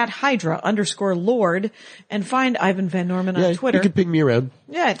to @Hydra_Lord and find Ivan Van Norman on Twitter. You can ping me around.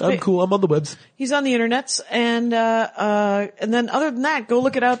 Yeah. I'm cool. I'm on the webs. He's on the internets. And then other than that, go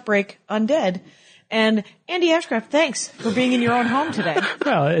look at Outbreak Undead. And Andy Ashcraft, thanks for being in your own home today.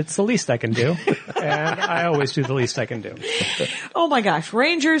 Well, it's the least I can do. And I always do the least I can do. Oh my gosh.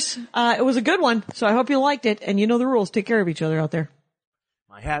 Rangers, it was a good one. So I hope you liked it. And you know the rules. Take care of each other out there.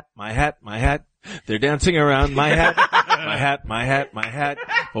 My hat, my hat, my hat. They're dancing around my hat. My hat, my hat, my hat.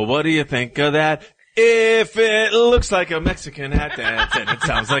 Well, what do you think of that? If it looks like a Mexican hat dance and it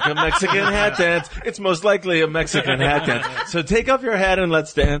sounds like a Mexican hat dance, it's most likely a Mexican hat dance. So take off your hat and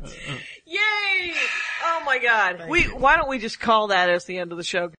let's dance. Yay! Oh my God. Why don't we just call that as the end of the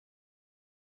show?